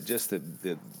it.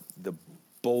 The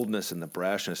boldness and the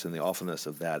brashness and the awfulness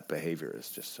of that behavior is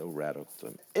just so radical to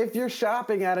me. If you're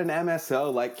shopping at an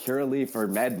MSO like Curaleaf or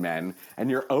MedMen and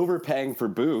you're overpaying for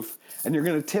booth and you're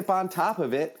going to tip on top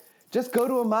of it, just go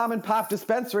to a mom and pop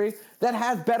dispensary that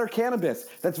has better cannabis,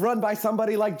 that's run by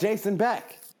somebody like Jason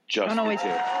Beck. Just there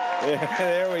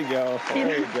we go.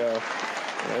 There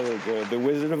we go. The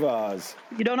Wizard of Oz.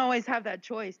 You don't always have that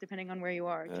choice depending on where you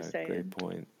are. Just saying. Great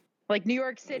point. Like New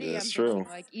York City, That's I'm true.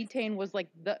 thinking like Etain was like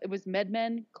it was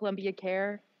MedMen, Columbia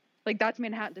Care, like that's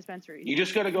Manhattan dispensaries. You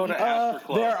just got to go to Astor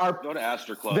Club. Go to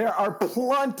Astor Club. There are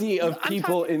plenty of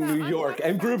people in New York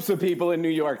and groups of people in New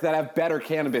York that have better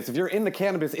cannabis. If you're in the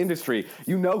cannabis industry,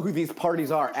 you know who these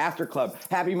parties are: Astor Club,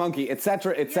 Happy Monkey,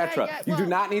 etc., etc. You do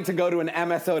not need to go to an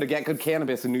MSO to get good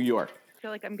cannabis in New York. I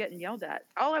feel like I'm getting yelled at.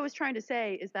 All I was trying to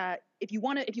say is that if you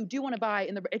do want to buy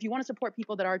if you want to support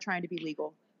people that are trying to be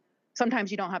legal,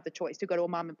 sometimes you don't have the choice to go to a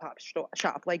mom and pop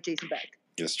shop like Jason Beck.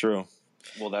 It's true.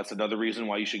 Well, that's another reason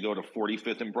why you should go to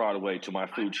 45th and Broadway to my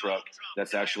food truck.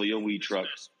 That's actually a weed truck.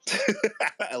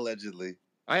 Allegedly.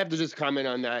 I have to just comment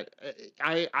on that.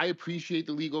 I appreciate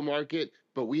the legal market,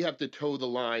 but we have to toe the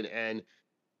line. And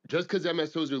just because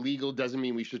MSOs are legal doesn't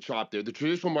mean we should shop there. The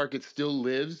traditional market still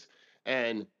lives,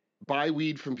 and buy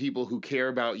weed from people who care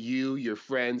about you, your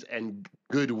friends, and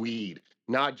good weed,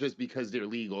 not just because they're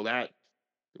legal.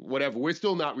 Whatever. We're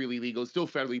still not really legal. It's still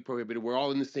federally prohibited. We're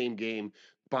all in the same game.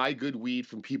 Buy good weed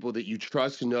from people that you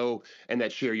trust, know, and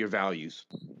that share your values.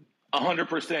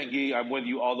 100%, Guy. I'm with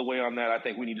you all the way on that. I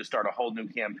think we need to start a whole new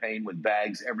campaign with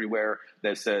bags everywhere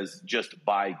that says just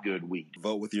buy good weed.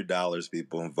 Vote with your dollars,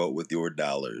 people, and vote with your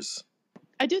dollars.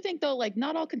 I do think though, like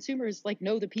not all consumers like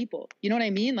know the people. You know what I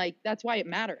mean? Like that's why it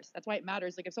matters.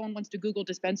 Like if someone wants to Google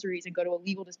dispensaries and go to a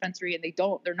legal dispensary and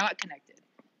they're not connected.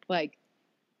 Like,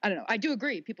 I don't know. I do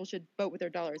agree. People should vote with their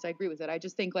dollars. I agree with it. I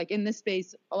just think like in this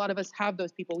space, a lot of us have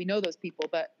those people. We know those people,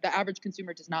 but the average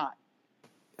consumer does not.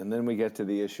 And then we get to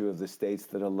the issue of the states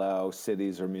that allow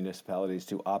cities or municipalities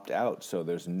to opt out. So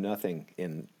there's nothing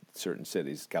in certain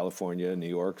cities. California, New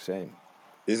York, same.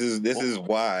 This is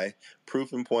why,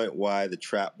 proof and point why the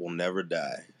trap will never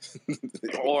die.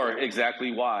 Or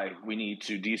exactly why we need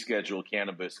to deschedule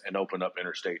cannabis and open up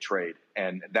interstate trade.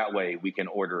 And that way we can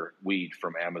order weed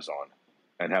from Amazon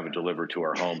and have it delivered to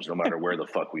our homes no matter where the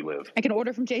fuck we live. I can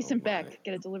order from Jason Beck,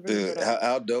 get it delivered. Dude,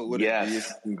 how dope would it be if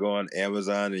you can go on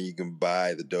Amazon and you can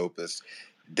buy the dopest,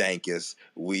 dankest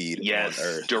weed on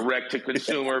earth? Direct to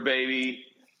consumer, baby.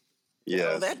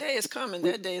 Yes. Oh, that day is coming.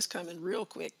 That day is coming real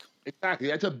quick. Exactly.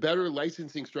 That's a better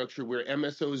licensing structure where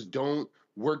MSOs don't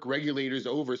work regulators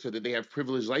over so that they have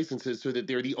privileged licenses so that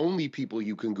they're the only people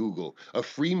you can Google. A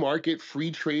free market,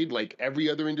 free trade like every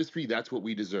other industry, that's what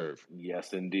we deserve.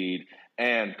 Yes, indeed.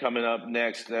 And coming up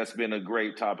next, that's been a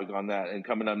great topic on that. And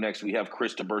coming up next, we have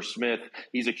Christopher Smith.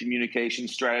 He's a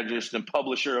communications strategist and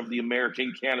publisher of the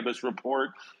American Cannabis Report.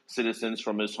 Citizens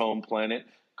from his home planet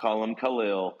call him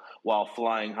Khalil. While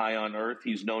flying high on Earth,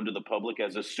 he's known to the public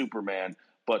as a Superman.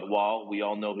 But while we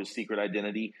all know his secret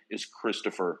identity is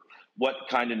Christopher. What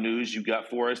kind of news you got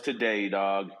for us today,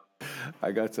 dog?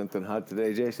 I got something hot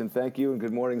today, Jason. Thank you, and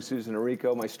good morning, Susan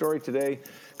Arico. My story today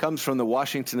comes from the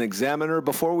Washington Examiner.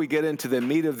 Before we get into the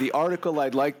meat of the article,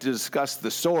 I'd like to discuss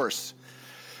the source.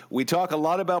 We talk a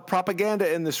lot about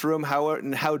propaganda in this room,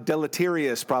 how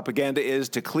deleterious propaganda is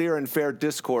to clear and fair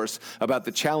discourse about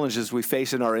the challenges we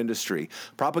face in our industry.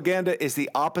 Propaganda is the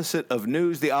opposite of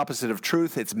news, the opposite of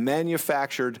truth. It's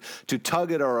manufactured to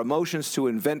tug at our emotions, to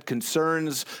invent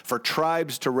concerns for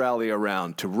tribes to rally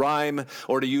around, to rhyme,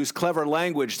 or to use clever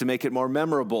language to make it more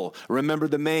memorable. Remember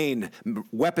the Maine,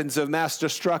 weapons of mass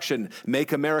destruction,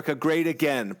 make America great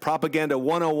again, propaganda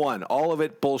 101, all of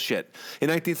it bullshit. In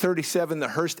 1937, the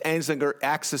Hearst post-Anslinger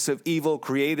axis of evil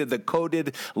created the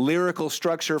coded lyrical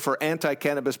structure for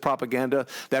anti-cannabis propaganda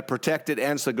that protected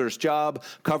Anslinger's job,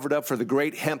 covered up for the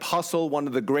great hemp hustle, one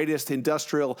of the greatest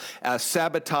industrial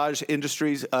sabotage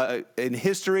industries in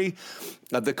history.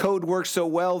 The code worked so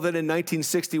well that in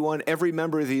 1961, every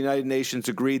member of the United Nations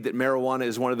agreed that marijuana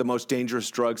is one of the most dangerous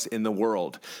drugs in the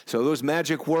world. So those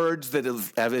magic words that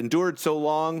have endured so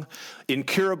long,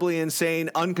 incurably insane,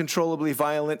 uncontrollably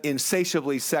violent,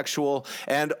 insatiably sexual,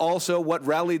 and also what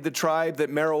rallied the tribe that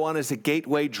marijuana is a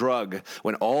gateway drug,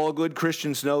 when all good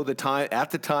Christians know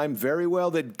at the time very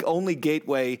well that only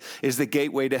gateway is the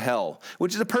gateway to hell,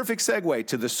 which is a perfect segue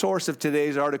to the source of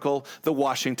today's article, the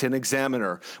Washington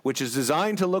Examiner, which is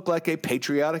designed to look like a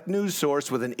patriotic news source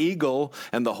with an eagle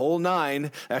and the whole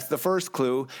nine. That's the first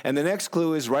clue. And the next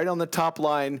clue is right on the top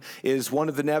line is one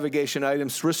of the navigation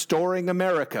items, Restoring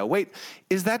America. Wait,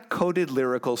 is that coded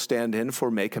lyrical stand-in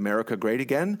for Make America Great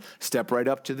Again? Step right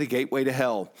up to the gateway to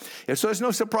hell. And so it's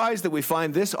no surprise that we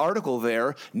find this article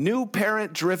there, New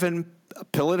Parent-Driven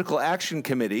Political Action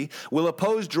Committee will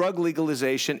oppose drug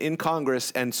legalization in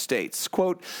Congress and states.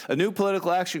 Quote, a new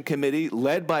political action committee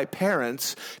led by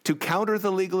parents to counter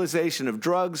the legalization of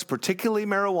drugs, particularly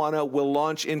marijuana, will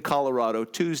launch in Colorado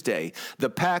Tuesday. The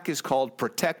PAC is called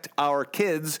Protect Our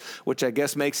Kids, which I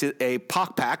guess makes it a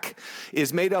POC,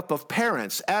 is made up of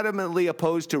parents adamantly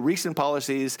opposed to recent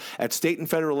policies at state and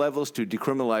federal levels to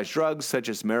decriminalize drugs such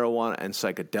as marijuana and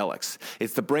psychedelics.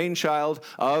 It's the brainchild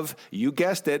of, you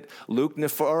guessed it, Luke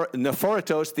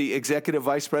Neforitos, the executive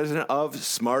vice president of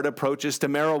Smart Approaches to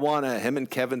Marijuana. Him and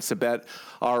Kevin Sabet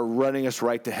are running us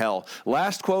right to hell.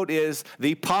 Last quote is,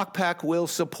 the POC will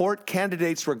support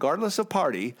candidates regardless of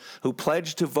party who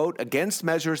pledge to vote against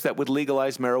measures that would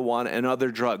legalize marijuana and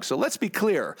other drugs. So let's be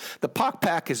clear. The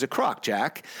POC is a crock,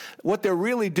 Jack. What they're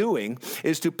really doing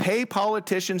is to pay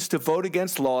politicians to vote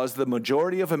against laws the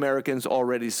majority of Americans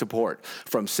already support,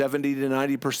 from 70 to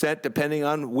 90%, depending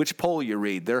on which poll you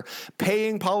read. They're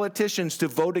paying politicians to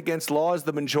vote against laws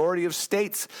the majority of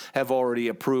states have already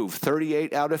approved,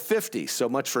 38 out of 50. So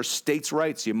much for states'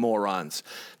 rights, you morons.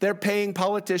 They're paying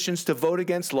politicians to vote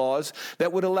against laws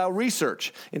that would allow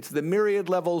research into the myriad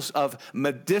levels of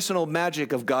medicinal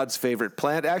magic of God's favorite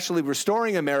plant, actually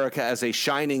restoring America as a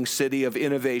shining city of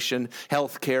innovation,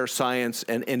 healthcare, science,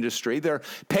 and industry. They're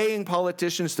paying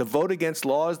politicians to vote against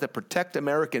laws that protect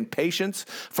American patients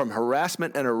from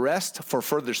harassment and arrest for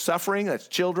further suffering. That's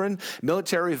children,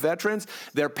 military veterans.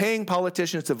 They're paying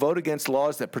politicians to vote against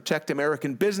laws that protect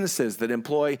American businesses that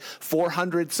employ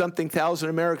 400-something thousand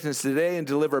Americans today and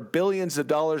deliver billions of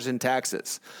dollars in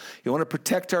taxes. You want to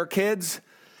protect our kids?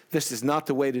 This is not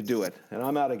the way to do it. And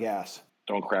I'm out of gas.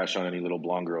 Don't crash on any little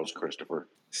blonde girls, Christopher.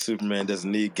 Superman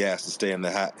doesn't need gas to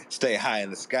stay high in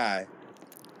the sky.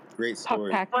 Great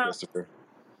story, Christopher.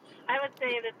 I would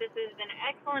say that this is an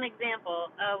excellent example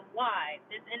of why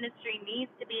this industry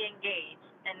needs to be engaged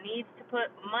and needs to put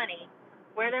money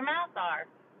where their mouths are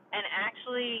and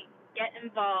actually get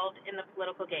involved in the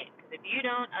political game. Because if you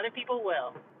don't, other people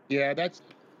will. Yeah, that's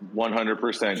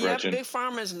 100%, Gretchen. Yeah, Big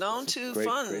Pharma is known to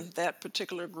fund that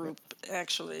particular group,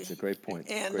 actually. It's a great point.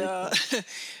 And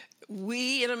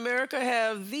we in America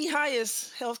have the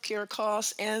highest healthcare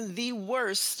costs and the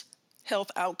worst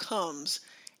health outcomes.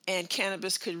 And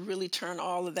cannabis could really turn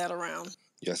all of that around.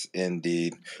 Yes,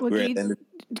 indeed. Well, Guy,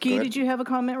 did you have a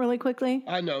comment really quickly?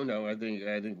 No. I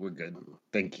think we're good.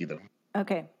 Thank you, though.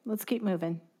 Okay, let's keep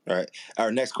moving. All right.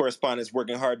 Our next correspondent is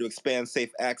working hard to expand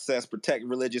safe access, protect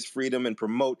religious freedom, and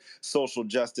promote social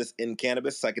justice in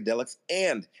cannabis, psychedelics,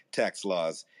 and tax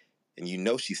laws. And you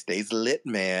know she stays lit,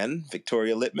 man.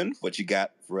 Victoria Littman, what you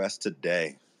got for us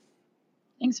today?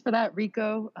 Thanks for that,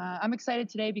 Rico. I'm excited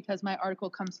today because my article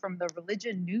comes from the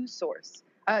Religion News Service.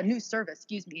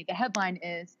 The headline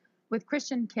is, with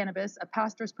Christian cannabis, a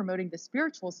pastor is promoting the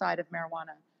spiritual side of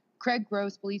marijuana. Craig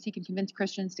Gross believes he can convince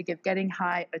Christians to give getting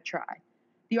high a try.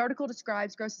 The article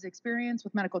describes Gross's experience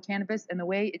with medical cannabis and the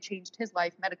way it changed his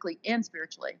life medically and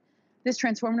spiritually. This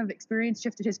transformative experience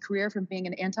shifted his career from being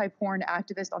an anti-porn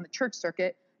activist on the church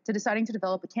circuit to deciding to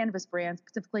develop a cannabis brand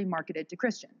specifically marketed to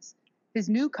Christians. His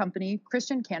new company,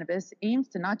 Christian Cannabis, aims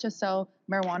to not just sell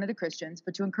marijuana to Christians,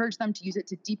 but to encourage them to use it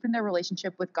to deepen their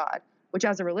relationship with God, which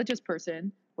as a religious person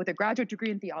with a graduate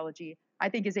degree in theology, I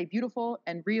think is a beautiful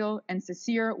and real and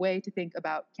sincere way to think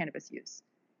about cannabis use.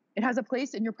 It has a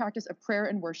place in your practice of prayer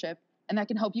and worship, and that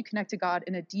can help you connect to God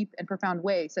in a deep and profound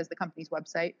way, says the company's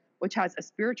website, which has a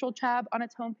spiritual tab on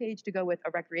its homepage to go with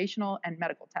a recreational and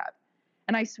medical tab.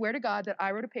 And I swear to God that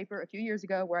I wrote a paper a few years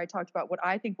ago where I talked about what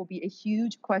I think will be a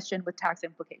huge question with tax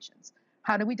implications.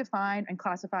 How do we define and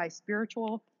classify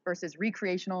spiritual versus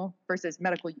recreational versus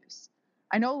medical use?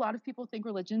 I know a lot of people think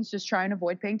religions just try and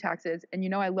avoid paying taxes,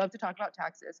 and I love to talk about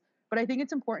taxes, but I think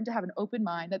it's important to have an open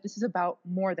mind that this is about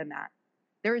more than that.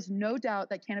 There is no doubt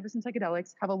that cannabis and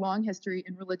psychedelics have a long history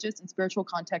in religious and spiritual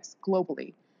contexts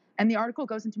globally. And the article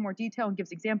goes into more detail and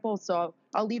gives examples, so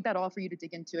I'll leave that all for you to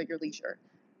dig into at your leisure.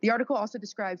 The article also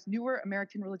describes newer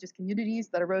American religious communities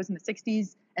that arose in the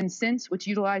 60s and since, which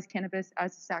utilize cannabis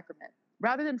as a sacrament.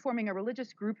 Rather than forming a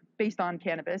religious group based on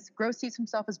cannabis, Gross sees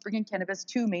himself as bringing cannabis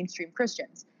to mainstream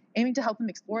Christians, aiming to help them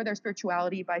explore their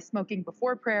spirituality by smoking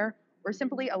before prayer or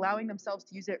simply allowing themselves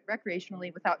to use it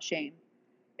recreationally without shame.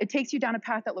 It takes you down a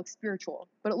path that looks spiritual,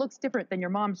 but it looks different than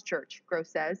your mom's church, Gross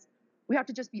says. We have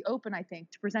to just be open, I think,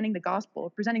 to presenting the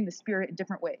gospel, presenting the spirit in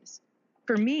different ways.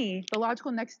 For me, the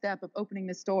logical next step of opening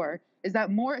this door is that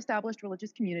more established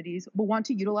religious communities will want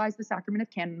to utilize the sacrament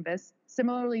of cannabis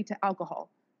similarly to alcohol,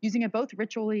 using it both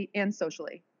ritually and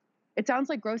socially. It sounds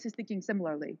like Gross is thinking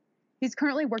similarly. He's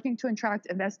currently working to attract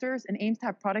investors and aims to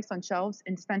have products on shelves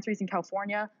in dispensaries in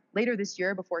California later this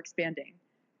year before expanding.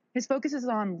 His focus is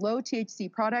on low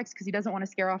THC products because he doesn't want to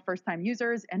scare off first-time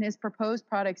users, and his proposed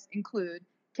products include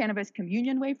cannabis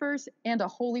communion wafers and a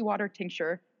holy water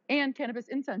tincture and cannabis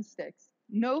incense sticks.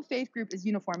 No faith group is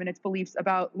uniform in its beliefs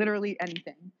about literally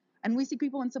anything. And we see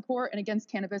people in support and against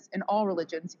cannabis in all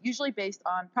religions, usually based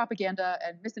on propaganda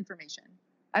and misinformation.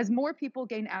 As more people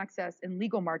gain access in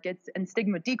legal markets and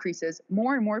stigma decreases,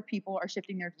 more and more people are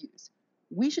shifting their views.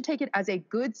 We should take it as a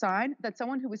good sign that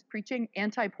someone who was preaching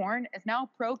anti-porn is now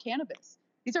pro-cannabis.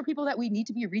 These are people that we need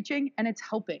to be reaching, and it's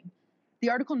helping. The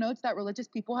article notes that religious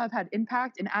people have had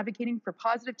impact in advocating for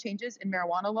positive changes in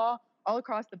marijuana law all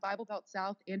across the Bible Belt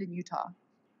South and in Utah.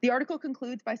 The article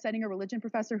concludes by citing a religion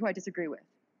professor who I disagree with.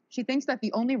 She thinks that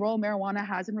the only role marijuana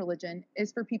has in religion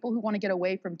is for people who want to get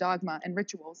away from dogma and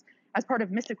rituals as part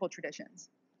of mystical traditions.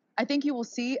 I think you will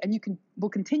see, and will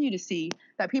continue to see,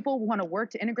 that people want to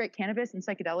work to integrate cannabis and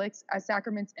psychedelics as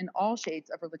sacraments in all shades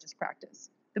of religious practice.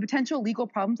 The potential legal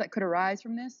problems that could arise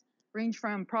from this range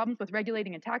from problems with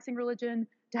regulating and taxing religion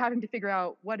to having to figure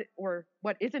out what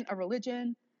isn't a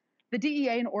religion. The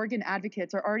DEA and Oregon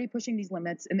advocates are already pushing these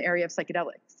limits in the area of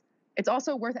psychedelics. It's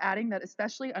also worth adding that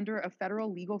especially under a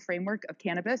federal legal framework of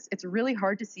cannabis, it's really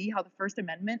hard to see how the First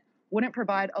Amendment wouldn't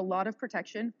provide a lot of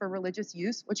protection for religious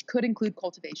use, which could include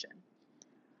cultivation.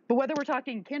 But whether we're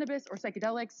talking cannabis or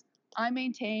psychedelics, I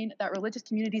maintain that religious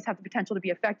communities have the potential to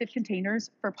be effective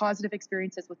containers for positive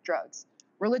experiences with drugs.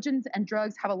 Religions and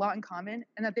drugs have a lot in common,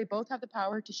 and that they both have the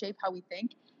power to shape how we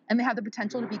think, and they have the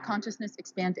potential to be consciousness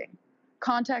expanding.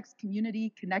 Context,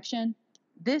 community, connection.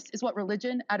 This is what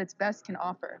religion at its best can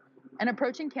offer. And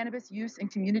approaching cannabis use and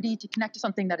community to connect to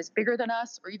something that is bigger than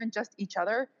us or even just each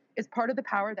other is part of the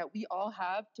power that we all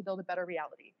have to build a better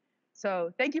reality.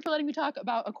 So thank you for letting me talk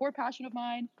about a core passion of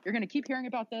mine. You're going to keep hearing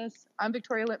about this. I'm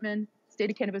Victoria Littman, State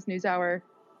of Cannabis NewsHour.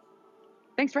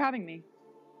 Thanks for having me.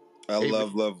 I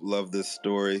love this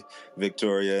story,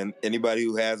 Victoria. And anybody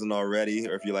who hasn't already,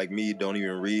 or if you're like me, don't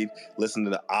even read, listen to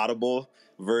the Audible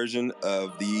version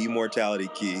of The Immortality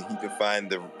Key. You can find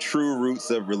the true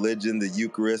roots of religion, the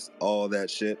Eucharist, all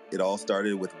that shit. It all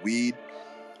started with weed,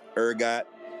 ergot,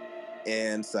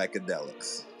 and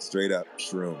psychedelics. Straight up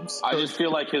shrooms. I just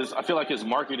feel like his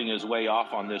marketing is way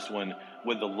off on this one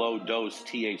with the low dose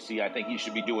THC. I think he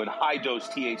should be doing high dose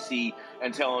THC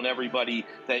and telling everybody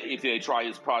that if they try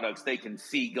his products, they can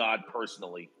see God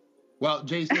personally. Well,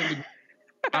 Jason,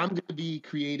 I'm going to be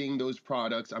creating those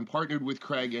products. I'm partnered with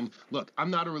Craig, and look,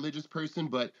 I'm not a religious person,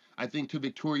 but I think to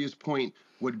Victoria's point,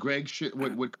 what Craig shared,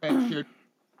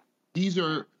 these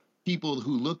are people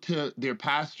who look to their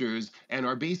pastors and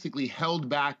are basically held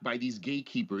back by these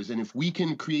gatekeepers. And if we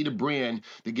can create a brand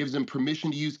that gives them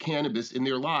permission to use cannabis in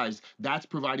their lives, that's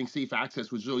providing safe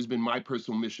access, which has always been my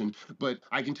personal mission. But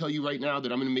I can tell you right now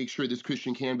that I'm going to make sure this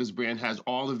Christian cannabis brand has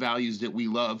all the values that we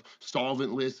love: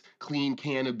 solventless, clean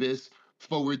cannabis,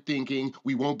 forward thinking.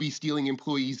 We won't be stealing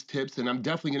employees' tips, and I'm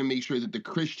definitely going to make sure that the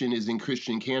Christian is in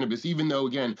Christian cannabis, even though,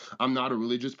 again, I'm not a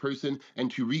religious person.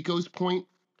 And to Rico's point,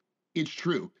 it's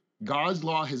true. God's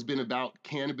law has been about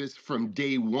cannabis from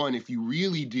day one, if you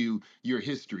really do your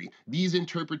history. These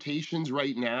interpretations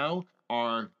right now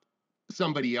are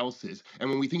somebody else's. And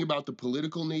when we think about the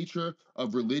political nature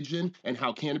of religion and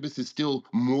how cannabis is still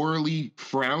morally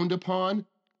frowned upon,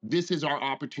 this is our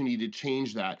opportunity to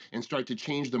change that and start to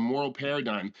change the moral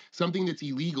paradigm. Something that's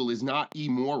illegal is not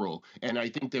immoral. And I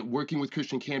think that working with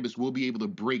Christian cannabis, we'll be able to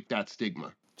break that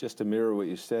stigma. Just to mirror what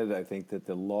you said, I think that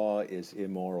the law is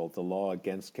immoral. The law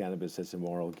against cannabis is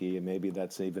immoral, Guy, and maybe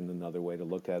that's even another way to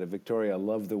look at it. Victoria, I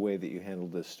love the way that you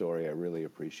handled this story. I really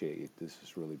appreciate it. This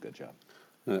is a really good job.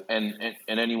 And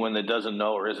anyone that doesn't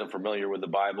know or isn't familiar with the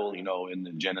Bible, in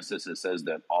the Genesis it says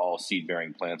that all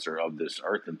seed-bearing plants are of this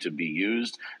earth and to be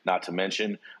used. Not to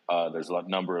mention, there's a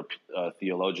number of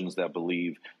theologians that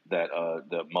believe that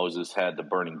Moses had the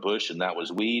burning bush and that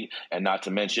was weed. And not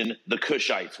to mention the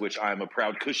Cushites, which I'm a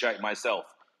proud Cushite myself.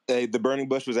 Hey, the burning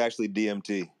bush was actually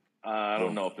DMT. I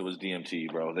don't know if it was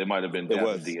DMT, bro. They might have been It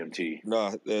was DMT.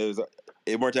 No, it was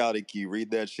Immortality Key.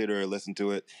 Read that shit or listen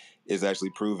to it. It's actually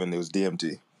proven it was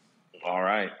DMT. All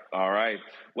right.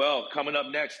 Well, coming up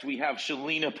next, we have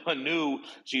Shalina Panu.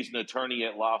 She's an attorney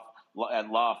at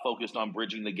law focused on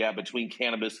bridging the gap between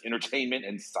cannabis, entertainment,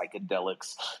 and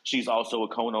psychedelics. She's also a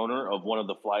co-owner of one of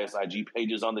the flyest IG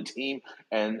pages on the team,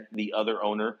 and the other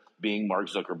owner being Mark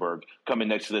Zuckerberg. Coming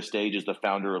next to the stage is the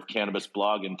founder of Cannabis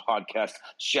blog and podcast,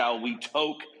 Shall We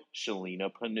Toke,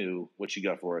 Shalina Panu. What you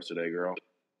got for us today, girl?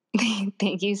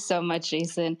 Thank you so much,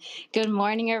 Jason. Good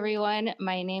morning, everyone.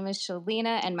 My name is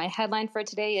Shalina, and my headline for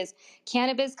today is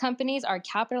Cannabis Companies Are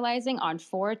Capitalizing on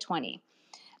 420.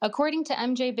 According to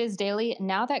MJ Biz Daily,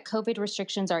 now that COVID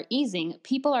restrictions are easing,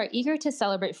 people are eager to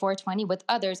celebrate 420 with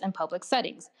others in public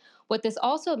settings. What this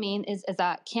also means is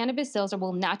that cannabis sales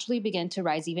will naturally begin to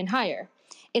rise even higher.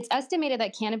 It's estimated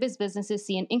that cannabis businesses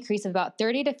see an increase of about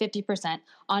 30 to 50%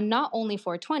 on not only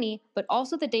 420, but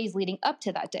also the days leading up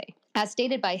to that day. As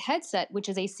stated by Headset, which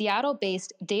is a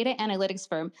Seattle-based data analytics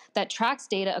firm that tracks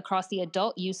data across the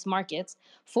adult use markets,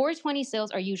 420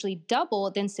 sales are usually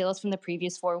double than sales from the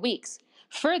previous 4 weeks.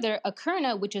 Further,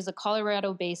 Akerna, which is a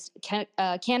Colorado-based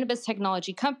cannabis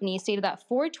technology company, stated that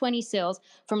 420 sales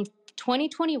from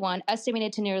 2021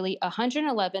 estimated to nearly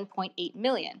 111.8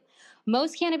 million.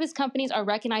 Most cannabis companies are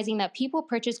recognizing that people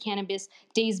purchase cannabis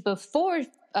days before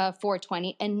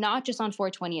 420 and not just on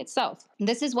 420 itself.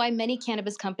 This is why many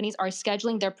cannabis companies are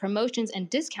scheduling their promotions and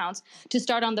discounts to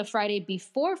start on the Friday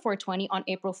before 420 on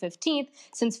April 15th,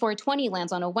 since 420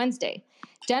 lands on a Wednesday.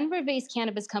 Denver-based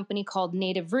cannabis company called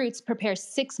Native Roots prepares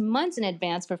 6 months in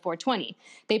advance for 420.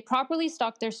 They properly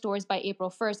stock their stores by April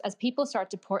 1st as people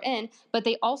start to pour in, but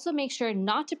they also make sure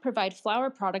not to provide flower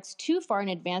products too far in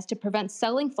advance to prevent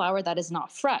selling flower that is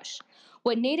not fresh.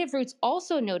 What Native Roots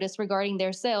also noticed regarding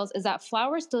their sales is that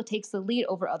flower still takes the lead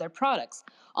over other products.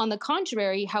 On the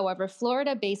contrary, however,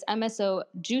 Florida-based MSO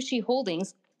Jushi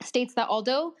Holdings states that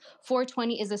although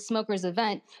 420 is a smoker's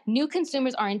event, new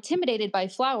consumers are intimidated by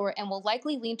flower and will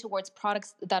likely lean towards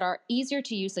products that are easier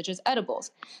to use, such as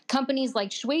edibles. Companies like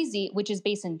Schwazy, which is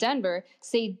based in Denver,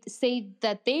 say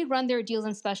that they run their deals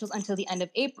and specials until the end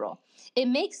of April. It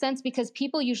makes sense because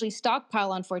people usually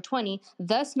stockpile on 420,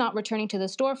 thus not returning to the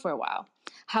store for a while.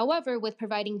 However, with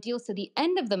providing deals to the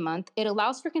end of the month, it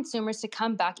allows for consumers to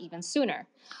come back even sooner.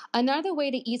 Another way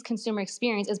to ease consumer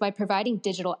experience is by providing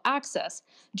digital access.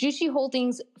 Jushi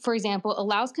Holdings, for example,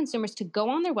 allows consumers to go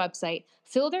on their website,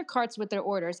 fill their carts with their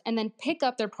orders, and then pick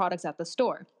up their products at the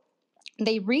store.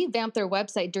 They revamped their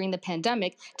website during the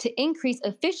pandemic to increase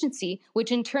efficiency,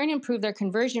 which in turn improved their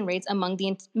conversion rates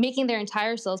making their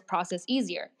entire sales process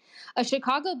easier. A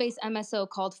Chicago-based MSO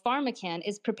called PharmaCann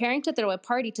is preparing to throw a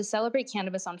party to celebrate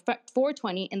cannabis on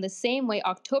 420 in the same way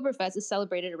Oktoberfest is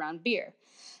celebrated around beer.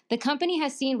 The company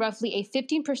has seen roughly a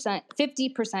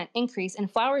 50% increase in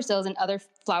flower sales and other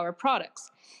flower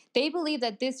products. They believe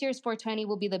that this year's 420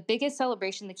 will be the biggest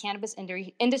celebration the cannabis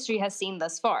industry has seen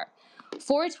thus far.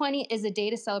 420 is a day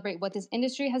to celebrate what this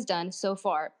industry has done so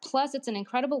far, plus it's an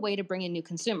incredible way to bring in new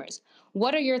consumers.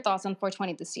 What are your thoughts on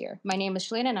 420 this year? My name is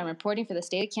Shalina, and I'm reporting for the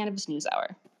State of Cannabis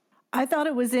NewsHour. I thought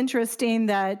it was interesting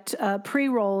that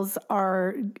pre-rolls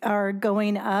are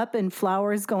going up and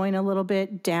flowers going a little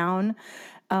bit down.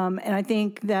 And I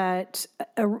think that,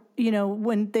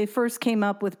 when they first came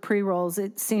up with pre-rolls,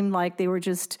 it seemed like they were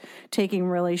just taking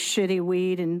really shitty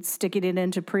weed and sticking it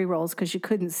into pre-rolls because you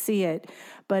couldn't see it.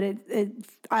 But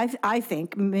I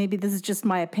think, maybe this is just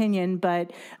my opinion,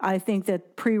 but I think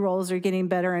that pre-rolls are getting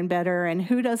better and better. And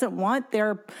who doesn't want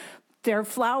their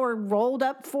flower rolled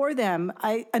up for them?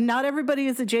 Not everybody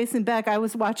is a Jason Beck. I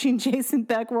was watching Jason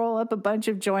Beck roll up a bunch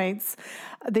of joints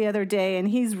the other day, and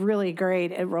he's really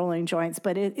great at rolling joints.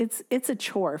 But it's a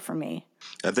chore for me.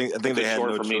 I think they had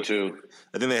no for me too.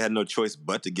 I think they had no choice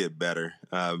but to get better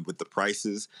with the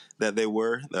prices that they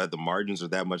were. The margins are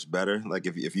that much better. Like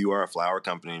if you are a flower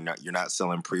company, and you're not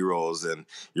selling pre-rolls, and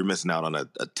you're missing out on a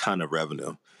ton of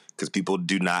revenue because people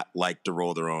do not like to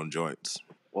roll their own joints.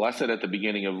 Well, I said at the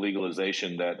beginning of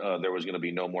legalization that there was going to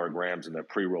be no more grams and that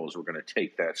pre-rolls were going to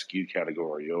take that SKU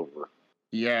category over.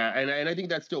 Yeah, and I think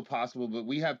that's still possible, but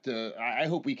we have to. I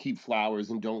hope we keep flowers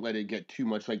and don't let it get too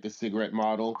much like the cigarette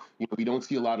model. We don't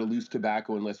see a lot of loose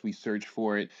tobacco unless we search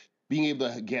for it. being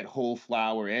able to get whole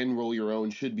flower and roll your own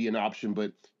should be an option,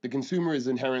 but the consumer is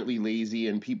inherently lazy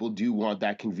and people do want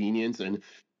that convenience. And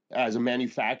as a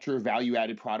manufacturer,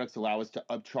 value-added products allow us to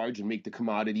upcharge and make the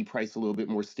commodity price a little bit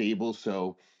more stable.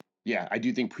 So, yeah, I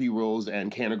do think pre-rolls and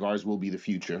cannagars will be the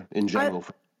future in general.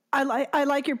 I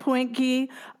like your point, Guy.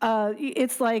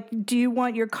 It's like, do you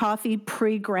want your coffee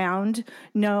pre-ground?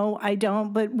 No, I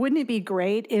don't. But wouldn't it be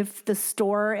great if the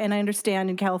store, and I understand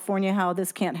in California how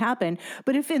this can't happen,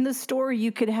 but if in the store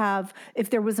you could have, if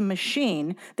there was a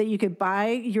machine that you could buy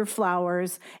your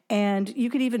flowers and you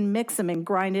could even mix them and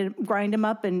grind them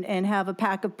up and have a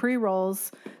pack of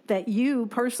pre-rolls that you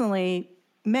personally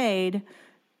made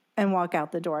and walk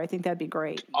out the door. I think that'd be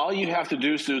great. All you have to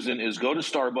do, Susan, is go to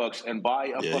Starbucks and buy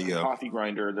a fucking coffee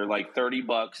grinder. They're like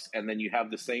 $30, and then you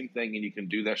have the same thing, and you can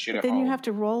do that shit at home. Then you have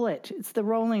to roll it. It's the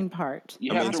rolling part.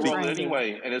 You have to roll it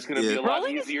anyway, and it's going to be a lot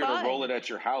easier to roll it at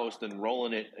your house than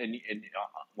rolling it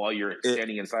while you're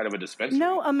standing inside of a dispensary.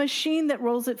 No, a machine that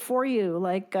rolls it for you,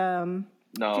 like Futurola.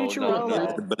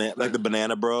 Like the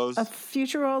Banana Bros. A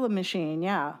Futurola machine,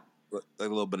 yeah. Like a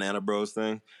little Banana Bros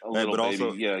thing. But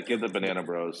also, get the Banana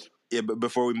Bros. Yeah, but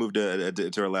before we move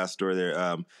to our last story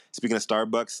there, speaking of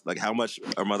Starbucks, like how much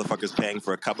are motherfuckers paying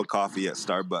for a cup of coffee at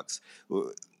Starbucks?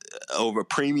 Over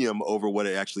premium over what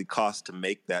it actually costs to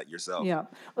make that yourself. Yeah.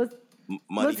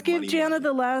 Let's give Jana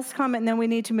the last comment, and then we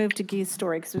need to move to Guy's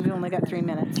story because we've only got 3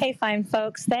 minutes. Hey, fine,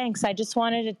 folks. Thanks. I just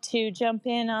wanted to jump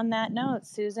in on that note,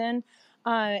 Susan.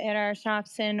 At our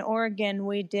shops in Oregon,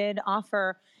 we did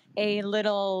offer a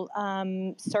little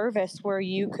service where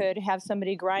you could have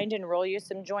somebody grind and roll you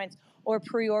some joints or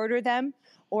pre-order them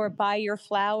or buy your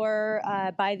flower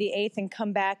by the 8th and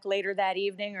come back later that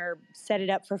evening or set it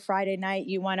up for Friday night.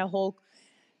 You want a whole,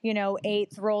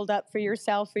 8th rolled up for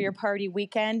yourself for your party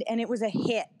weekend. And it was a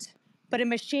hit. But a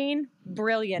machine,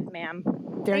 brilliant, ma'am.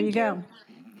 There you go.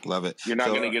 Love it. You're not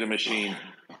going to get a machine.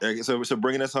 So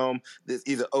bringing us home,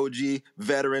 he's an OG,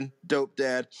 veteran, dope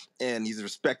dad, and he's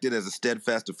respected as a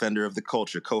steadfast defender of the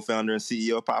culture. Co-founder and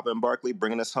CEO of Papa and Barkley.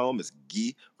 Bringing us home is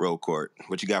Guy Rocourt.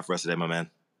 What you got for us today, my man?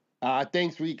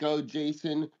 Thanks, Rico,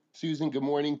 Jason, Susan. Good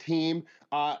morning, team.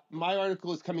 My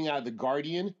article is coming out of The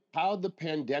Guardian, How the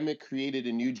Pandemic Created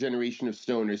a New Generation of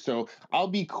Stoners. So I'll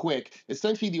be quick.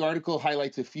 Essentially, the article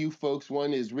highlights a few folks.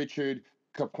 One is Richard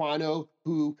Capuano,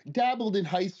 who dabbled in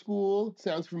high school,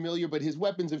 sounds familiar, but his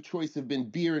weapons of choice have been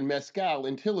beer and mezcal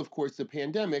until, of course, the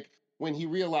pandemic, when he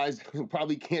realized he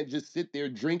probably can't just sit there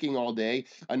drinking all day.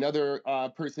 Another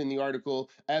person in the article,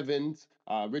 Evans,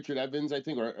 Richard Evans, I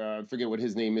think, or I forget what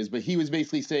his name is, but he was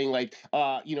basically saying,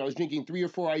 I was drinking 3 or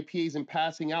 4 IPAs and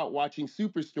passing out watching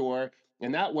Superstore,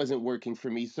 and that wasn't working for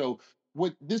me. So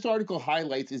what this article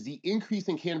highlights is the increase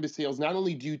in cannabis sales, not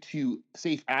only due to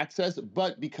safe access,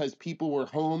 but because people were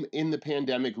home in the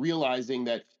pandemic, realizing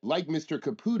that, like Mr.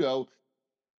 Caputo,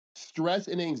 stress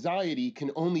and anxiety can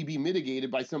only be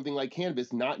mitigated by something like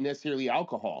cannabis, not necessarily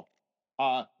alcohol.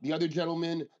 The other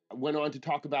gentleman went on to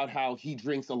talk about how he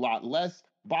drinks a lot less.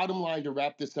 Bottom line, to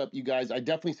wrap this up, you guys, I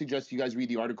definitely suggest you guys read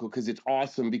the article because it's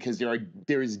awesome, because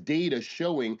there is data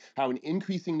showing how an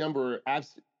increasing number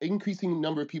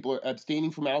of people are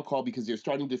abstaining from alcohol because they're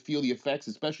starting to feel the effects,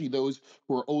 especially those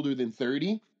who are older than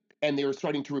 30, and they are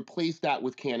starting to replace that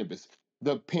with cannabis.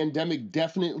 The pandemic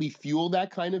definitely fueled that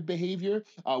kind of behavior.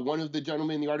 One of the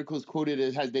gentlemen in the article is quoted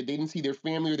as that they didn't see their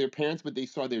family or their parents, but they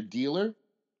saw their dealer.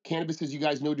 Cannabis, as you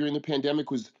guys know, during the pandemic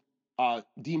was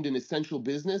deemed an essential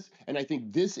business. And I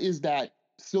think this is that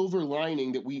silver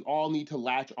lining that we all need to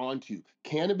latch onto.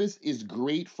 Cannabis is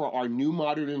great for our new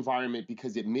modern environment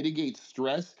because it mitigates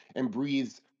stress and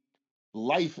breathes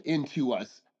life into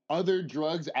us. Other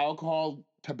drugs, alcohol,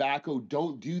 tobacco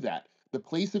don't do that. The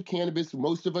place of cannabis,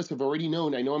 most of us have already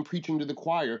known. I know I'm preaching to the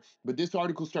choir, but this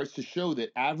article starts to show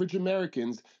that average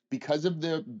Americans, because of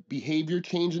the behavior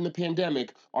change in the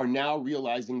pandemic, are now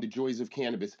realizing the joys of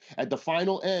cannabis. At the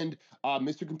final end,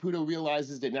 Mr. Caputo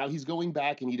realizes that now he's going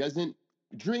back and he doesn't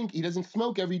drink, he doesn't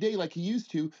smoke every day like he used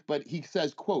to, but he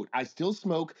says, quote, I still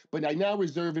smoke, but I now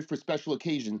reserve it for special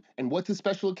occasion. And what's a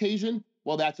special occasion?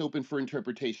 Well, that's open for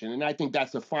interpretation. And I think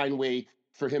that's a fine way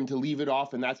for him to leave it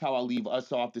off, and that's how I'll leave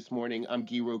us off this morning. I'm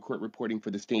Guy Rocourt reporting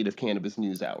for the State of Cannabis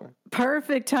NewsHour.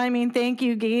 Perfect timing. Thank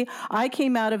you, Guy. I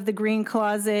came out of the green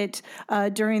closet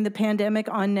during the pandemic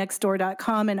on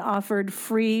Nextdoor.com and offered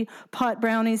free pot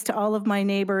brownies to all of my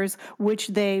neighbors, which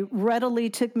they readily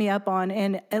took me up on,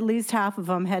 and at least half of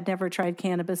them had never tried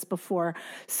cannabis before.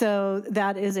 So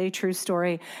that is a true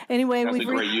story. Anyway, that's a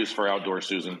great use for outdoors,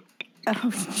 Susan.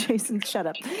 Oh, Jason, shut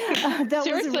up.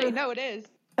 Seriously, no, it is.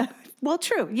 Well,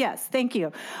 true. Yes. Thank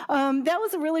you. That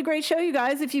was a really great show, you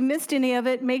guys. If you missed any of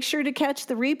it, make sure to catch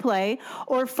the replay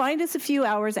or find us a few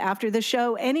hours after the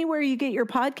show anywhere you get your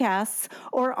podcasts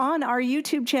or on our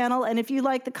YouTube channel. And if you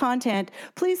like the content,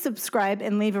 please subscribe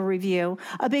and leave a review.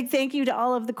 A big thank you to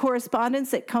all of the correspondents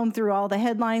that comb through all the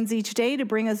headlines each day to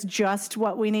bring us just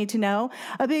what we need to know.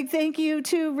 A big thank you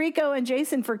to Rico and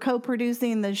Jason for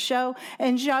co-producing the show,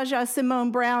 and Jaja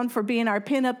Simone Brown for being our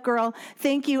pinup girl.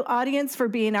 Thank you, audience, for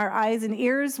being our eyes and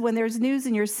ears when there's news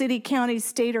in your city, county,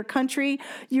 state, or country.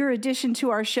 Your addition to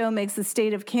our show makes the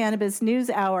State of Cannabis News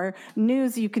Hour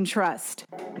news you can trust.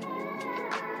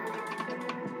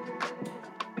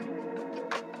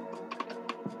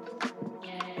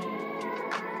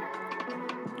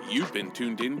 You've been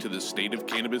tuned in to the State of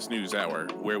Cannabis News Hour,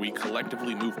 where we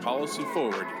collectively move policy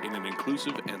forward in an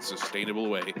inclusive and sustainable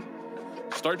way.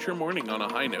 Start your morning on a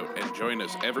high note and join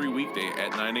us every weekday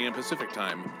at 9 a.m. Pacific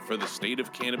Time for the State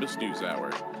of Cannabis News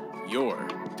Hour, your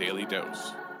daily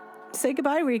dose. Say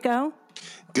goodbye, Rico.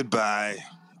 Goodbye.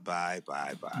 Bye.